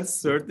 that's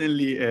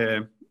certainly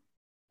a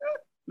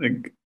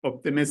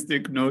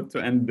optimistic note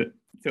to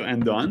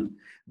end on.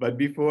 But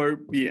before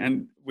we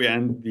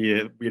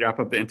wrap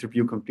up the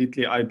interview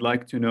completely, I'd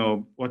like to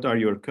know, what are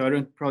your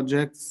current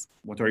projects?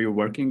 What are you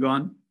working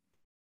on?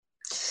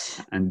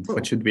 And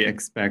what should we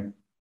expect,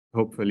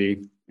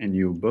 hopefully, a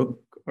new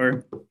book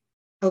or?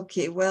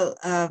 Okay, well,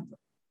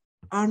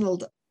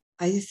 Arnold,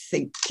 I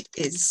think,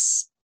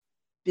 is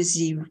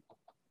busy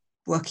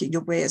working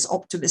away as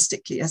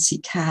optimistically as he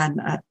can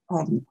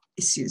on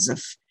issues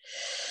of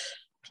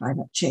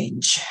climate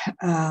change,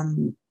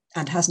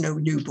 and has no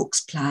new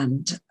books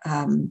planned.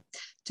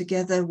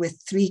 Together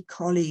with 3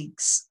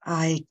 colleagues,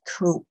 I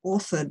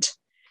co-authored,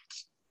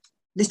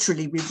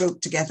 literally we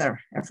wrote together,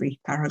 every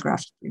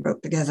paragraph we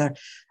wrote together,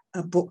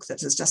 a book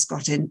that has just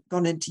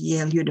gone into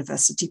Yale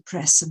University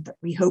Press and that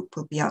we hope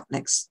will be out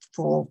next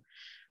fall,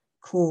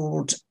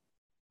 called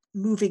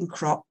Moving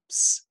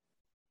Crops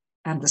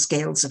and the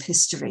Scales of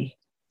History.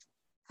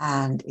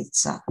 And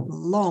it's a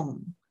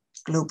long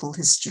global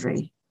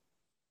history,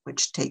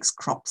 which takes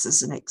crops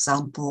as an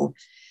example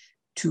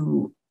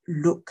to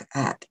look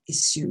at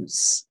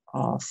issues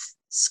of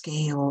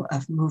scale,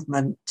 of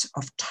movement,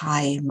 of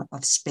time,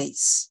 of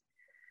space,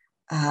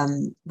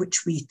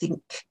 which we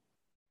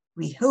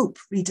hope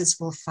readers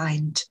will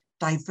find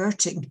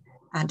diverting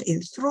and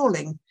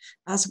enthralling,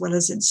 as well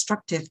as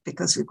instructive,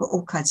 because we've got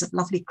all kinds of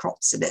lovely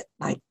crops in it,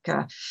 like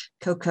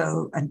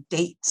cocoa and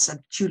dates and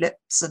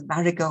tulips and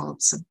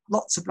marigolds and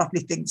lots of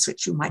lovely things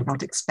which you might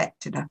not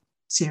expect in a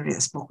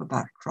serious book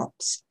about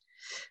crops.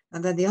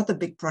 And then the other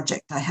big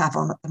project I have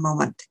on at the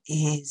moment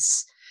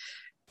is,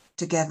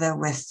 together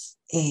with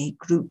a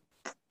group,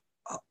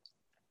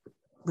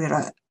 we're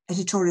an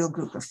editorial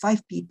group of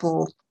 5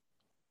 people,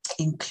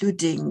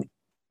 including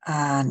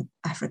an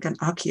African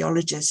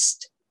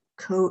archaeologist,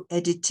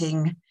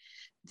 co-editing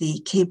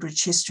the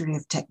Cambridge History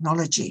of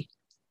Technology,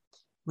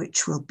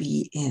 which will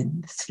be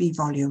in 3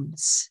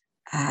 volumes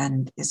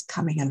and is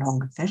coming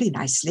along very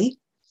nicely,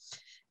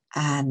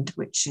 and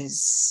which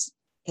is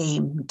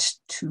aimed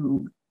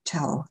to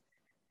tell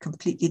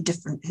completely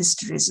different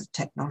histories of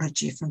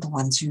technology from the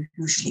ones you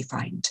usually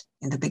find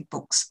in the big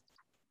books.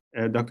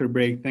 Dr.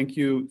 Brake, thank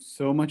you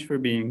so much for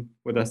being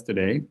with us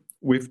today.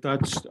 We've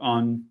touched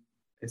on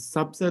a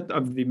subset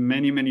of the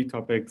many, many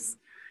topics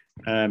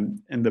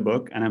in the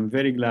book, and I'm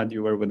very glad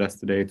you were with us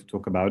today to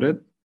talk about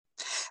it.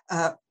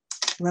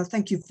 Well,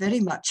 thank you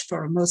very much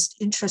for a most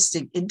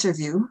interesting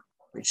interview,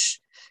 which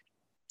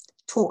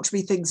taught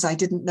me things I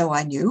didn't know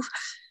I knew.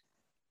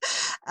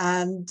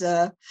 And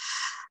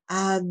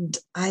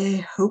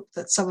I hope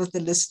that some of the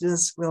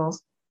listeners will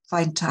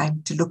find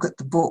time to look at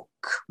the book,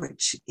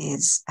 which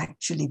is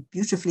actually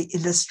beautifully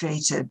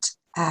illustrated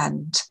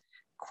and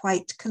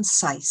quite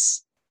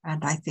concise,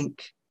 and I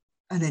think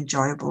an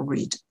enjoyable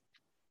read.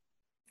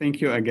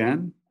 Thank you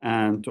again,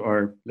 and to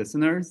our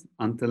listeners,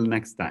 until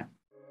next time.